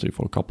industry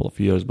for a couple of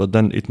years, but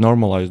then it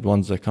normalized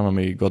once the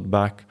economy got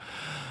back.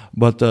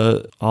 But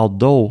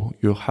although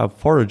you have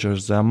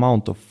foragers, the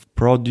amount of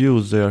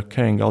produce they are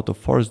carrying out of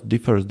forest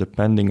differs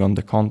depending on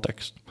the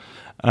context.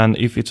 And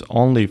if it's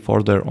only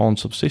for their own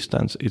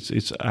subsistence,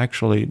 it's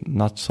actually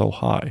not so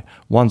high.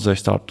 Once they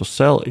start to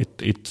sell,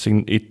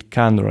 it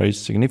can raise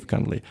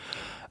significantly.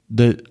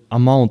 The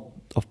amount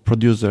of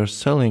produce they're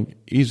selling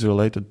is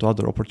related to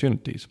other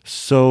opportunities.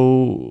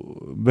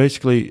 So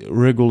basically,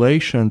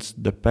 regulations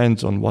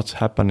depends on what's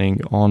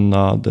happening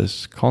on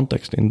this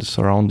context in the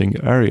surrounding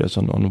areas,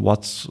 on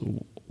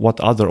what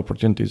other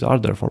opportunities are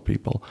there for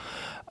people.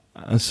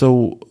 And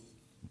so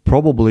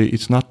probably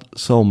it's not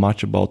so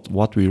much about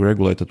what we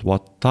regulate at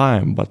what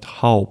time, but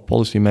how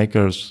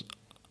policymakers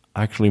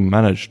actually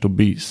manage to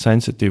be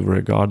sensitive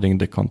regarding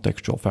the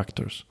contextual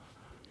factors.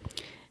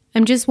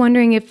 I'm just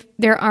wondering if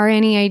there are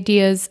any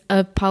ideas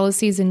of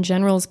policies in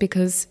generals,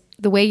 because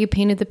the way you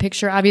painted the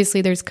picture,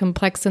 obviously there's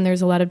complex and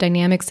there's a lot of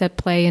dynamics at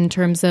play in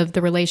terms of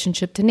the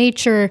relationship to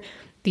nature,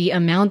 the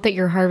amount that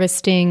you're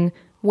harvesting,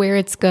 where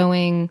it's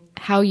going,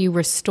 how you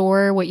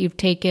restore what you've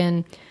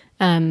taken.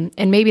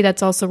 And maybe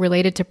that's also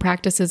related to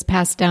practices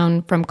passed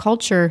down from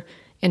culture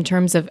in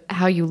terms of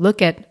how you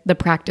look at the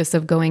practice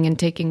of going and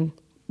taking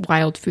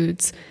wild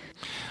foods.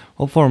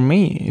 Well, for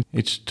me,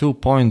 it's 2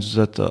 points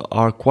that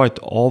are quite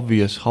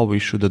obvious how we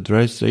should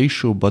address the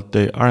issue, but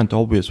they aren't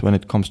obvious when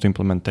it comes to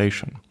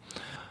implementation.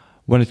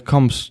 When it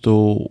comes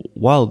to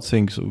wild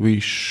things, we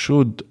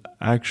should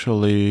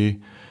actually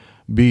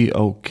be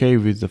okay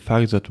with the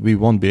fact that we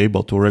won't be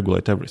able to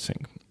regulate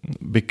everything,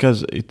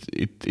 because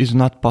it is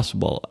not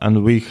possible.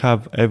 And we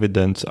have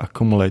evidence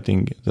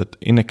accumulating that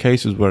in the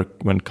cases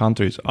when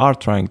countries are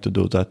trying to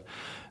do that,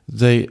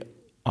 they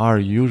are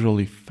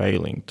usually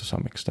failing to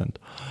some extent.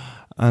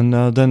 And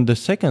then the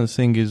second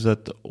thing is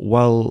that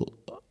while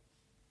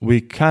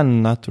we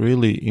cannot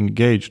really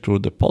engage through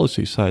the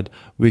policy side,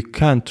 we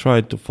can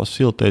try to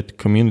facilitate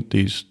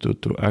communities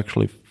to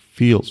actually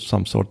feel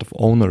some sort of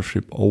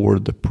ownership over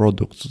the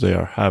products they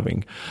are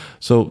having.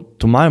 So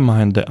to my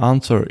mind, the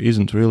answer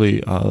isn't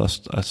really a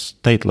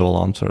state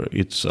level answer.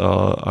 It's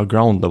a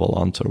ground level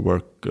answer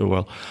where,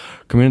 well,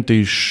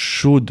 communities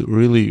should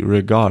really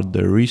regard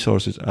their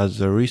resources as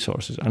their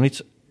resources. And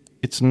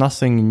it's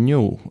nothing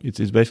new.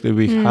 It's basically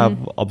we have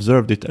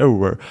observed it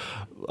everywhere.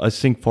 I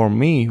think for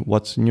me,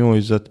 what's new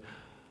is that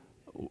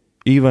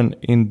even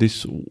in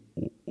this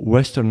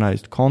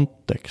westernized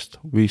context,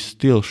 we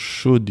still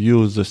should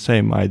use the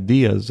same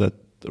ideas that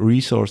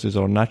resources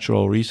or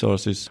natural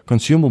resources,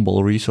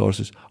 consumable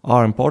resources,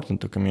 are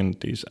important to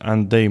communities,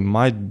 and they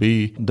might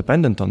be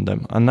dependent on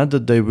them, and not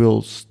that they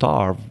will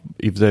starve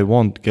if they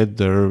won't get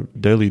their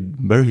daily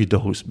berry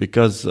dose,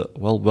 because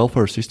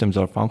welfare systems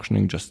are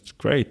functioning just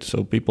great,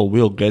 so people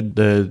will get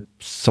the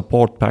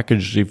support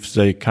package if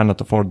they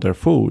cannot afford their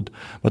food.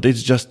 But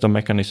it's just a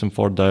mechanism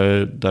for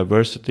the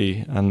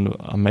diversity and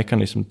a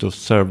mechanism to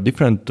serve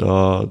different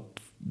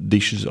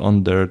dishes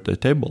on the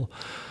table.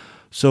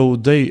 So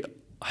they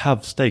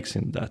have stakes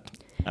in that,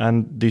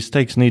 and these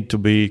stakes need to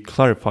be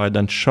clarified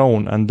and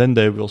shown, and then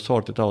they will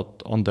sort it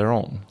out on their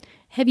own.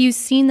 Have you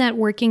seen that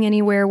working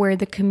anywhere where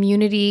the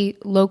community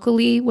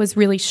locally was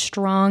really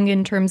strong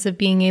in terms of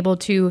being able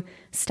to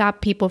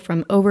stop people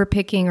from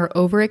overpicking or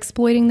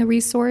overexploiting the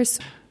resource?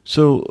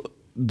 So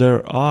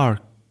there are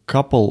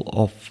couple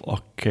of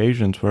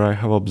occasions where I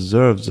have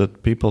observed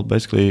that people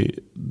basically,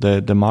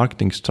 the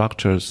marketing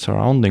structures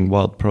surrounding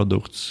wild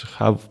products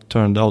have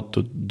turned out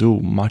to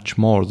do much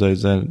more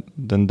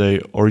than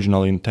they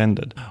originally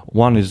intended.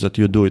 One is that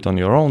you do it on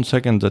your own.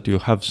 Second, that you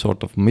have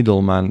sort of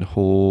middleman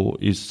who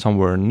is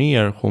somewhere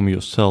near whom you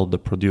sell the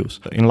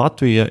produce. In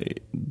Latvia,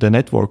 the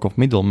network of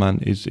middlemen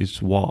is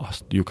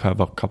vast. You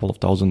have a couple of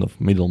thousand of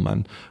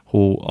middlemen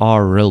who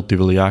are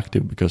relatively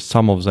active, because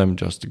some of them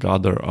just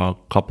gather a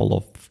couple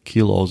of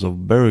kilos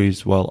of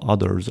berries, while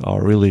others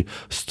are really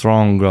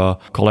strong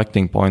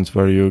collecting points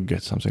where you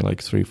get something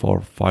like 300,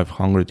 400,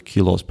 500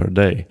 kilos per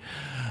day.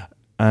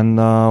 And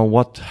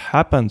what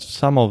happens,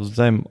 some of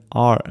them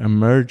are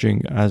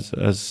emerging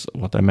as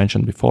what I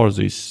mentioned before,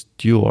 these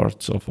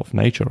stewards of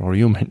nature, or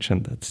you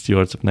mentioned that,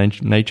 stewards of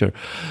nature,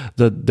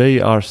 that they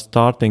are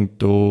starting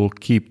to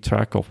keep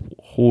track of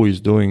who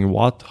is doing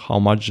what, how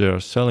much they are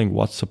selling,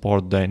 what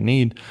support they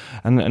need.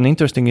 And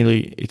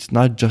interestingly, it's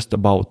not just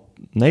about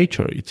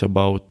nature, it's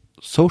about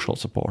social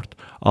support.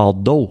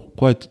 Although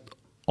quite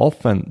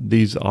often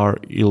these are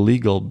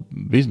illegal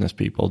business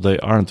people, they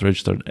aren't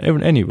registered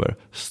anywhere,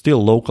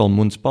 still local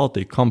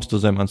municipality comes to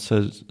them and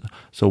says,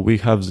 so we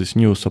have this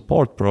new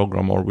support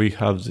program, or we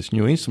have this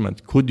new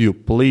instrument, could you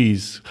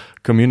please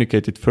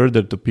communicate it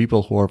further to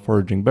people who are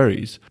foraging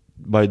berries?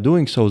 By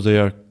doing so, they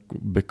are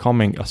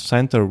becoming a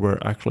center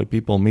where actually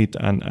people meet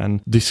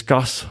and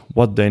discuss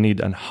what they need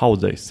and how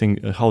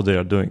they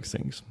are doing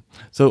things.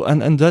 So,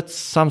 and that's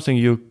something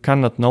you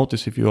cannot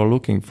notice if you are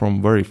looking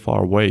from very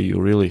far away. You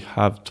really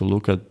have to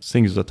look at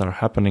things that are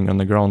happening on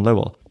the ground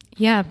level.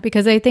 Yeah,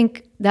 because I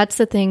think that's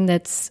the thing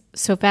that's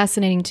so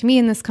fascinating to me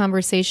in this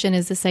conversation,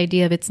 is this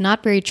idea of it's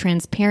not very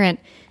transparent,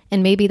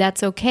 and maybe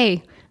that's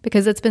okay,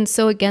 because it's been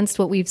so against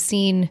what we've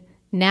seen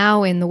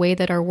now in the way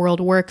that our world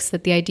works,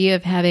 that the idea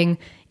of having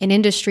an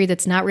industry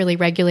that's not really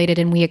regulated,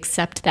 and we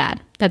accept that.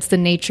 That's the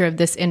nature of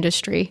this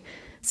industry.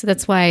 So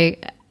that's why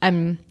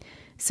I'm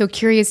so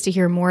curious to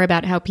hear more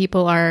about how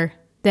people are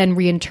then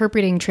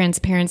reinterpreting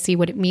transparency,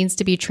 what it means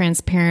to be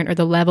transparent, or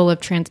the level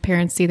of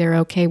transparency they're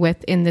okay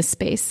with in this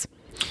space.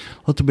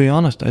 Well, to be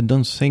honest, I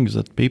don't think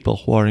that people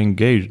who are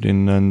engaged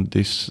in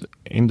this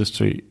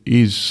industry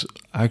is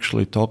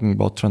actually talking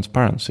about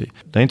transparency.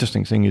 The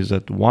interesting thing is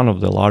that one of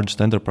the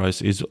largest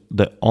enterprises is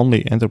the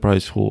only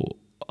enterprise who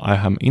I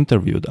have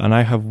interviewed, and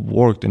I have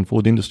worked in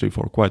food industry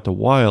for quite a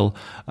while,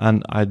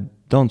 and I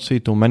don't see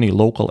too many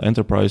local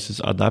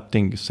enterprises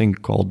adapting a thing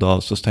called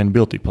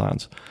sustainability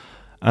plans.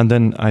 And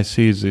then I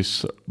see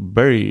this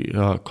very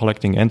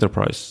collecting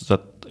enterprise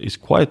that is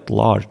quite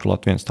large to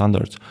Latvian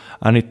standards,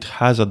 and it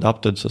has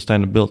adopted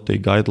sustainability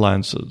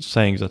guidelines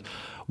saying that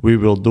we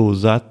will do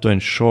that to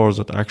ensure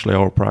that actually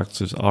our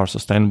practices are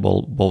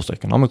sustainable both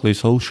economically,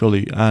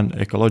 socially, and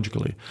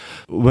ecologically.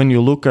 When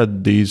you look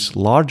at these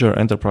larger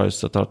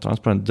enterprises that are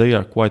transparent, they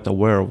are quite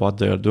aware of what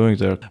they are doing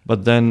there.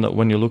 But then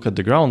when you look at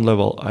the ground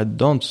level, I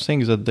don't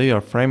think that they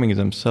are framing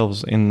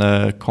themselves in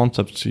the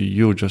concepts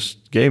you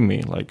just gave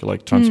me,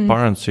 like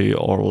transparency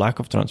or lack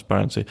of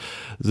transparency.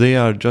 They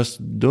are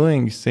just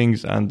doing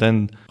things, and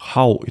then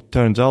how it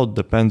turns out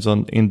depends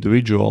on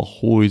individual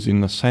who is in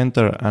the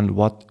center and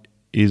what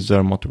is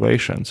their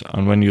motivations.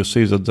 And when you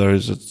see that there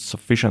is a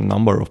sufficient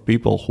number of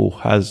people who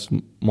has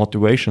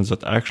motivations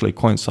that actually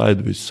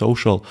coincide with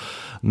social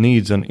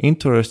needs and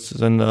interests,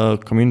 then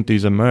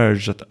communities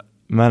emerge that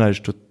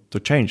manage to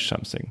change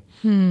something.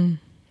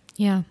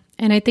 Yeah.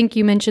 And I think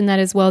you mentioned that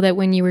as well, that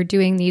when you were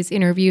doing these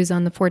interviews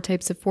on the 4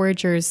 types of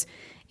foragers,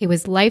 it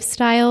was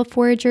lifestyle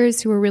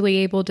foragers who were really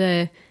able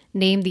to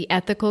name the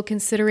ethical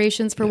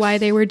considerations for why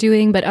they were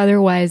doing, but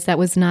otherwise that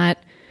was not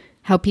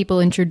how people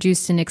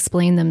introduced and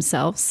explained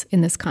themselves in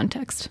this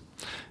context.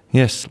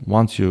 Yes,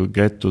 once you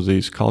get to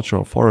these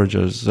cultural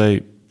foragers,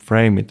 they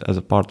frame it as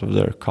a part of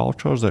their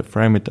cultures, they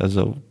frame it as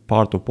a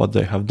part of what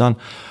they have done,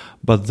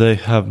 but they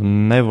have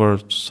never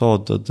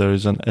thought that there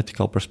is an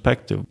ethical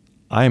perspective.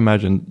 I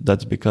imagine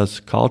that's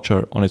because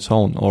culture on its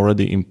own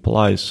already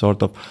implies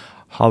sort of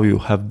how you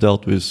have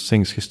dealt with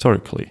things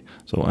historically.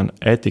 So, and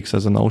ethics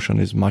as a notion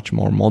is much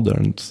more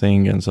modern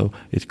thing, and so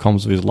it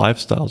comes with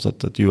lifestyles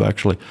that you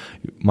actually,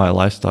 my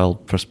lifestyle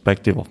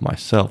perspective of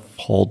myself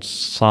holds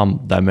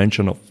some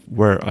dimension of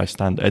where I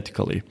stand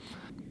ethically.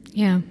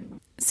 Yeah.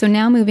 So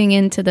now moving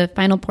into the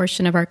final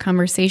portion of our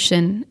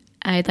conversation,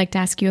 I'd like to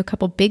ask you a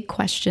couple big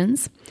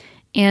questions.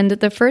 And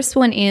the first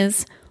one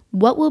is,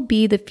 what will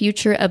be the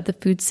future of the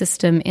food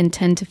system in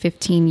 10 to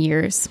 15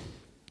 years?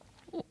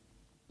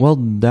 Well,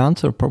 the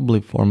answer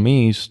probably for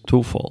me is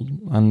twofold.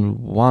 And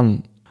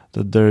one,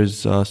 that there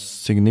is a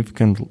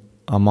significant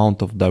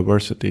amount of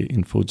diversity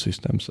in food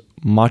systems,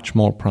 much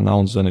more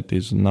pronounced than it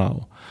is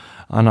now.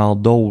 And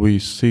although we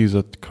see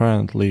that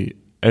currently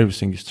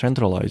everything is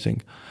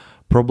centralizing,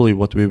 probably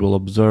what we will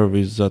observe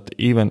is that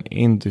even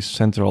in this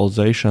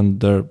centralization,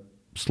 there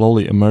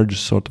slowly emerges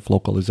sort of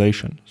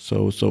localization.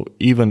 So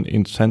even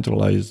in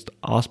centralized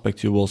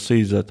aspects, you will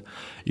see that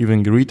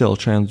even retail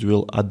chains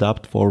will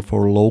adapt for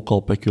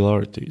local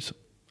peculiarities.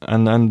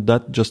 And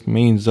that just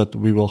means that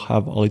we will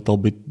have a little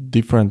bit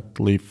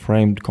differently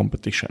framed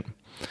competition.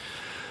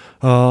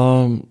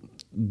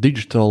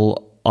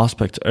 Digital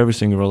aspects,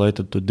 everything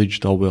related to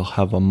digital will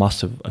have a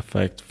massive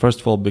effect.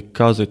 First of all,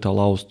 because it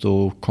allows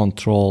to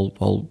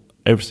control,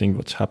 everything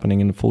that's happening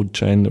in the food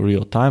chain in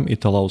real time.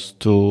 It allows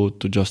to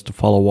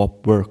follow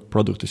up where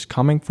product is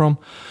coming from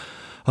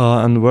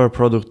and where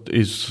product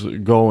is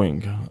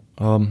going.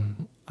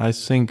 I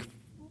think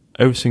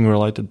everything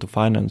related to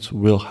finance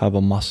will have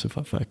a massive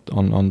effect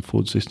on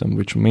food system,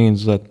 which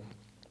means that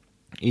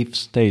if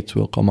states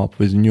will come up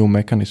with new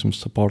mechanisms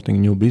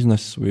supporting new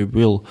business, we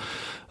will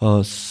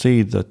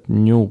see that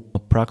new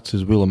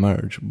practices will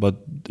emerge. But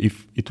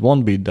if it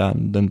won't be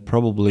done, then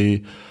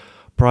probably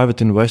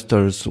private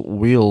investors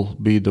will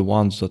be the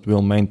ones that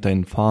will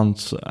maintain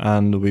funds,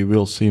 and we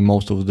will see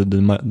most of the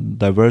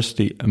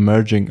diversity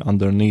emerging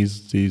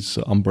underneath these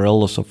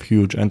umbrellas of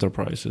huge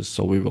enterprises.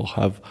 So we will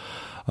have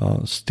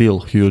still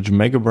huge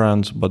mega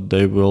brands, but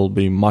they will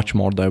be much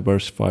more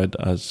diversified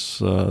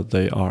as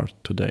they are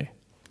today.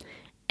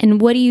 And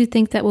what do you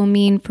think that will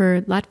mean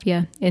for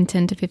Latvia in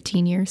 10 to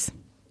 15 years?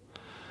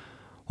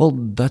 Well,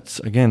 that's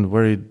again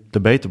very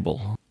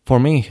debatable. For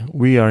me,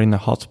 we are in a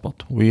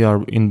hotspot. We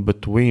are in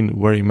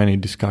between very many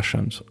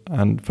discussions.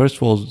 And first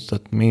of all,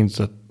 that means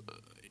that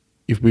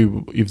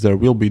if there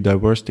will be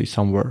diversity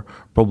somewhere,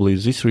 probably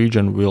this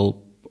region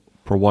will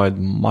provide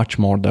much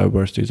more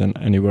diversity than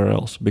anywhere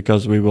else,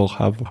 because we will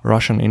have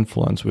Russian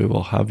influence, we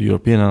will have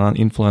European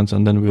influence,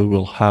 and then we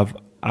will have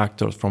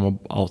actors from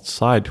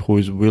outside who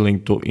is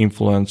willing to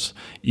influence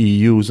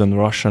EU's and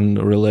Russian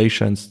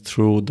relations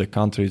through the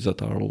countries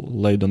that are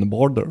laid on the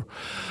border.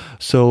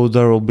 So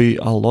there will be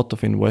a lot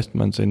of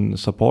investments in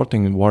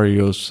supporting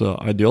various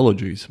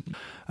ideologies.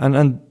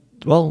 And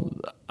well,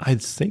 I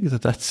think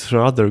that that's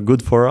rather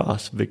good for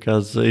us,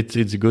 because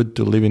it's good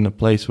to live in a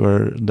place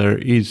where there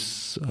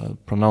is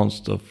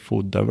pronounced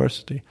food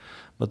diversity.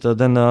 But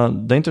then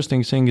the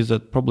interesting thing is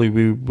that probably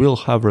we will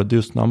have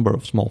reduced number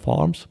of small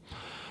farms.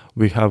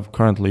 We have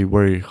currently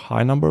very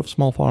high number of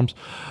small farms,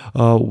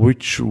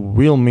 which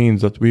will mean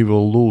that we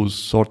will lose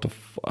sort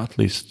of at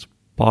least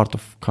part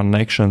of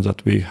connections that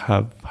we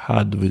have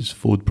had with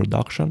food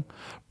production.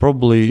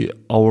 Probably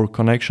our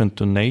connection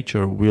to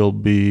nature will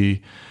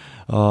be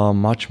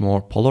much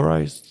more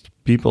polarized.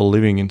 People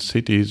living in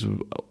cities,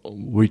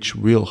 which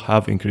will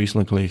have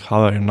increasingly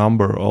higher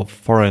number of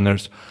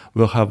foreigners,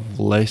 will have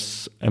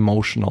less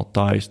emotional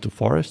ties to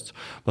forests.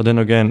 But then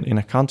again, in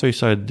a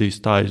countryside, these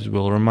ties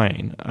will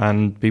remain.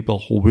 And people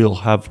who will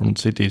have from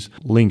cities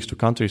links to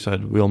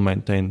countryside will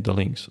maintain the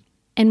links.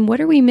 And what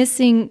are we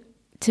missing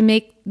to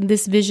make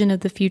this vision of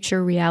the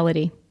future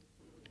reality?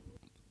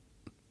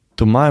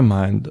 To my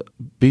mind,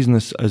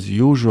 business as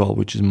usual,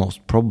 which is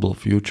most probable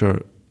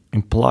future,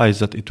 implies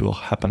that it will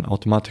happen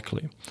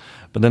automatically.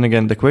 But then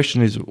again, the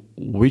question is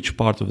which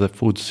part of the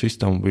food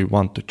system we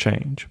want to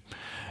change.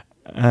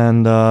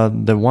 And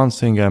the one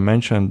thing I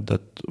mentioned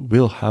that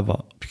will have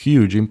a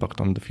huge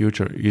impact on the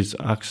future is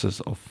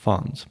access of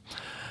funds.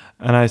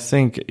 And I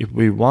think if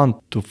we want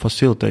to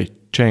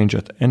facilitate change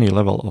at any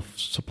level of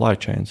supply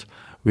chains,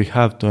 we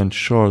have to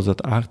ensure that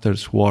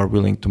actors who are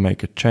willing to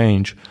make a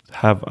change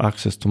have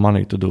access to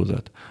money to do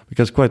that.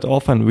 Because quite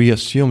often we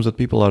assume that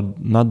people are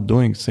not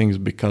doing things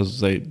because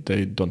they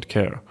don't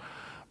care.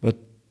 But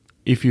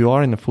if you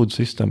are in a food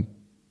system,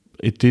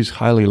 it is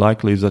highly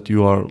likely that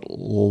you are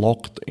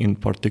locked in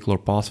particular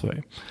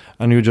pathway.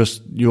 And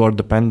you are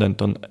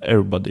dependent on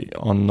everybody,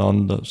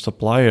 on the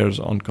suppliers,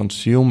 on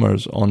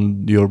consumers,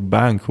 on your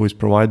bank who has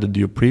provided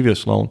you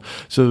previous loan.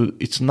 So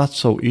it's not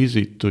so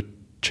easy to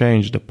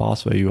change the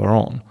pathway you are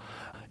on.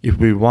 If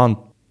we want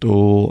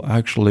to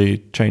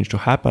actually change to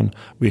happen,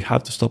 we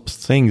have to stop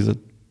things that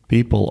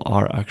people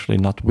are actually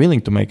not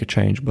willing to make a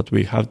change, but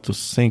we have to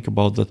think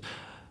about that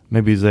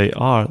maybe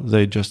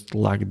they just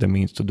lack the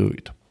means to do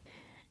it.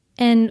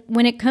 And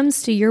when it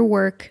comes to your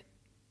work,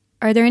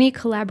 are there any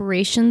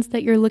collaborations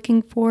that you're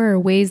looking for or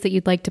ways that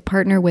you'd like to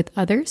partner with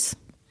others?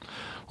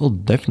 Well,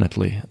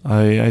 definitely.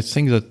 I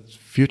think that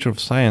future of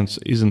science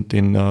isn't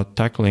in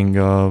tackling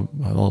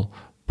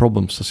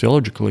problems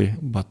sociologically,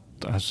 but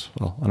as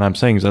well, and I'm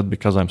saying that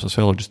because I'm a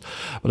sociologist,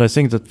 but I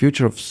think that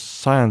future of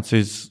science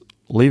is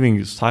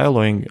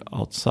siloing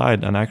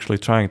outside and actually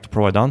trying to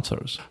provide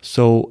answers.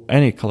 So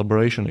any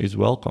collaboration is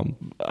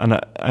welcome. And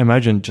I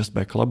imagine just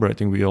by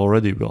collaborating, we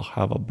already will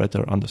have a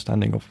better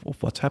understanding of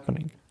what's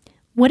happening.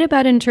 What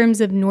about in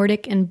terms of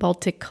Nordic and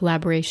Baltic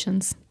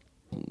collaborations?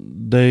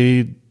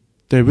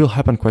 They will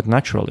happen quite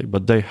naturally,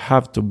 but they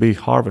have to be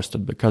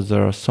harvested because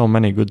there are so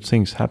many good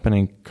things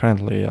happening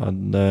currently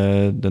in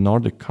the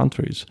Nordic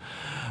countries.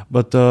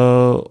 But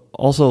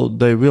also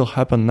they will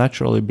happen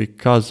naturally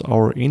because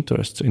our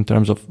interests in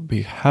terms of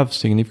we have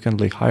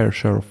significantly higher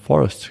share of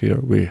forests here,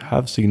 we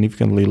have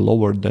significantly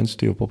lower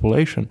density of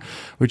population,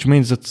 which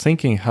means that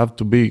thinking have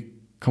to be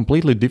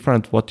completely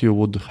different what you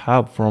would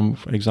have from,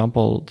 for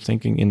example,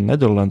 thinking in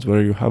Netherlands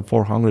where you have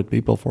 400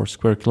 people per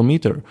square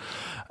kilometer.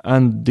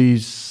 And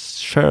these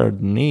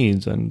shared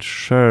needs and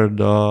shared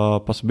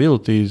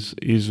possibilities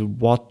is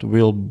what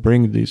will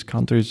bring these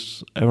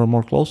countries ever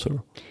more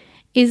closer.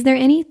 Is there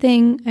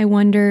anything, I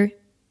wonder,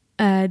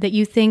 that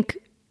you think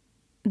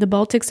the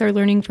Baltics are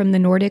learning from the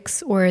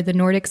Nordics or the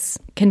Nordics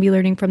can be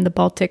learning from the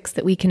Baltics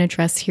that we can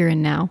address here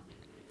and now?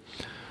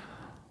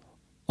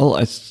 Well,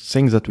 I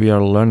think that we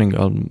are learning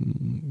a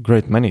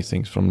great many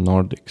things from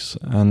Nordics,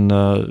 and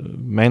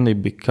mainly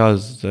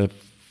because the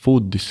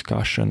food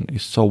discussion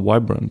is so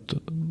vibrant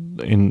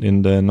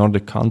in the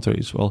Nordic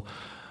countries. Well,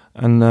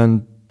 and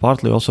then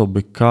partly also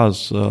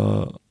because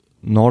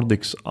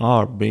Nordics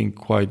are being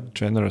quite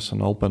generous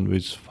and open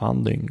with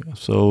funding.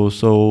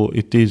 So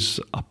it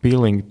is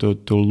appealing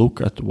to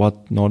look at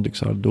what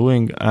Nordics are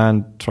doing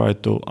and try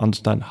to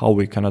understand how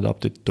we can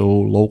adapt it to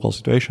local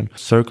situation.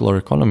 Circular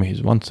economy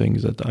is one thing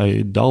that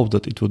I doubt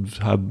that it would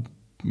have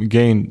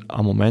gained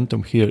a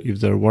momentum here if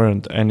there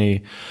weren't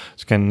any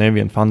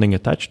Scandinavian funding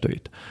attached to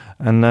it.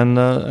 And then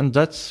and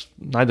that's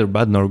neither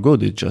bad nor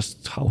good. It's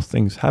just how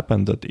things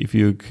happen, that if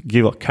you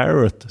give a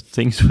carrot,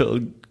 things will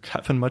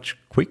happen much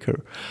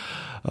quicker.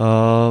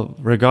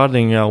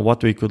 Regarding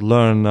what we could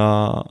learn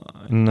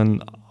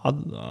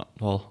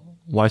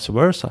vice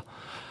versa.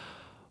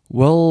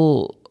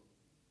 Well,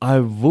 I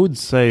would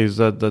say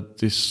that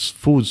this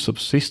food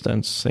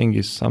subsistence thing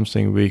is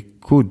something we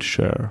could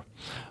share.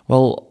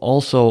 Well,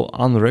 also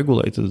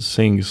unregulated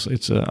things,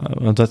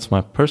 that's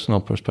my personal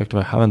perspective.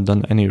 I haven't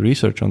done any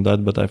research on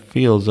that, but I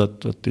feel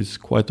that is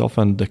quite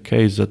often the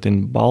case that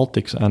in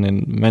Baltics and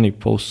in many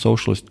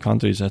post-socialist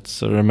countries,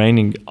 that's a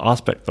remaining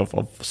aspect of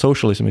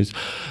socialism, is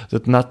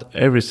that not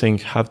everything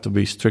have to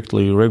be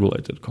strictly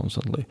regulated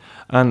constantly.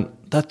 And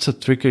that's a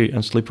tricky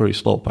and slippery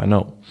slope, I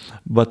know.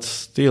 But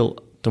still,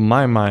 to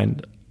my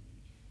mind,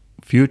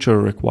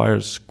 future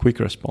requires quick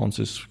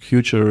responses,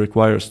 future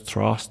requires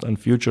trust, and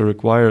future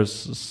requires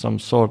some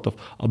sort of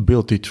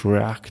ability to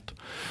react.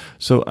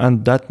 So,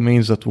 and that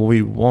means that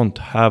we won't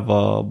have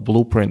a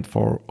blueprint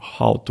for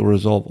how to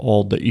resolve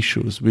all the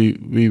issues.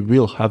 We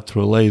will have to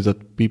relay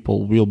that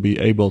people will be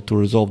able to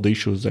resolve the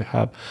issues they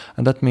have.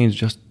 And that means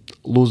just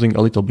losing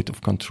a little bit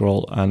of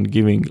control and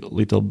giving a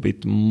little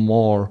bit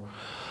more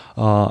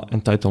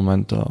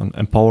entitlement,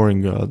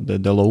 empowering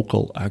the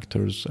local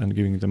actors and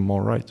giving them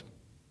more right.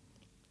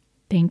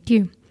 Thank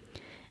you.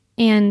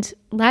 And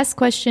last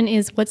question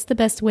is, what's the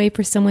best way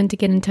for someone to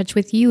get in touch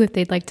with you if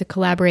they'd like to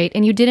collaborate?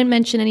 And you didn't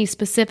mention any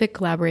specific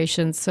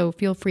collaborations, so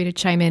feel free to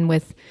chime in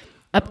with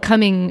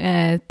upcoming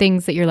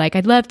things that you're like,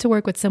 I'd love to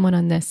work with someone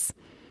on this,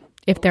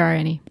 if there are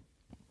any.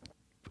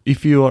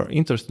 If you are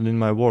interested in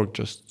my work,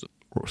 just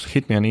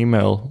hit me an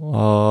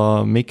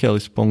email,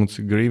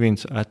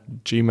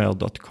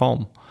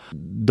 michaelis.grivins@gmail.com.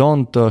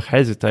 Don't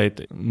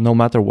hesitate, no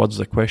matter what's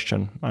the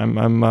question.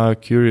 I'm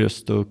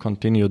curious to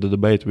continue the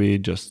debate we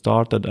just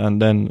started,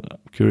 and then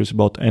curious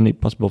about any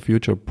possible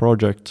future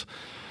projects.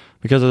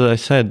 Because as I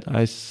said,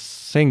 I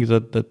think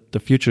that the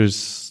future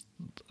is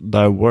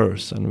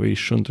diverse, and we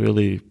shouldn't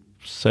really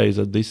say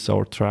that this is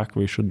our track.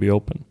 We should be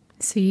open.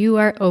 So you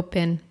are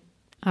open.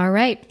 All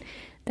right.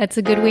 That's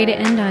a good way to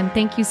end on.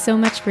 Thank you so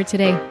much for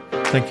today.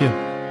 Thank you.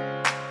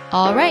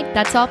 All right.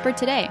 That's all for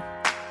today.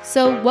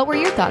 So what were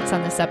your thoughts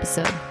on this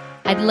episode?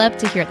 I'd love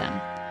to hear them.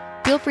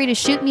 Feel free to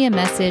shoot me a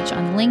message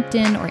on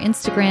LinkedIn or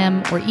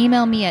Instagram, or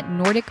email me at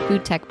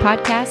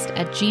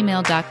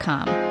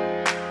nordicfoodtechpodcast@gmail.com.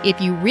 If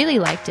you really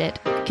liked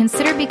it,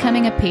 consider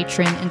becoming a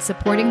patron and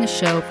supporting the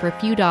show for a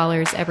few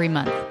dollars every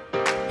month.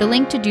 The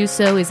link to do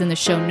so is in the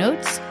show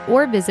notes,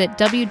 or visit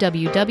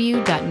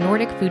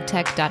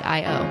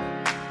www.nordicfoodtech.io.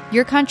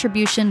 Your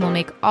contribution will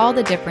make all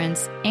the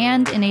difference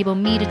and enable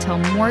me to tell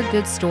more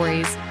good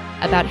stories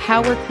about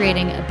how we're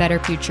creating a better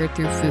future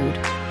through food.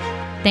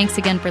 Thanks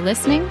again for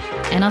listening,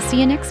 and I'll see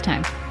you next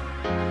time.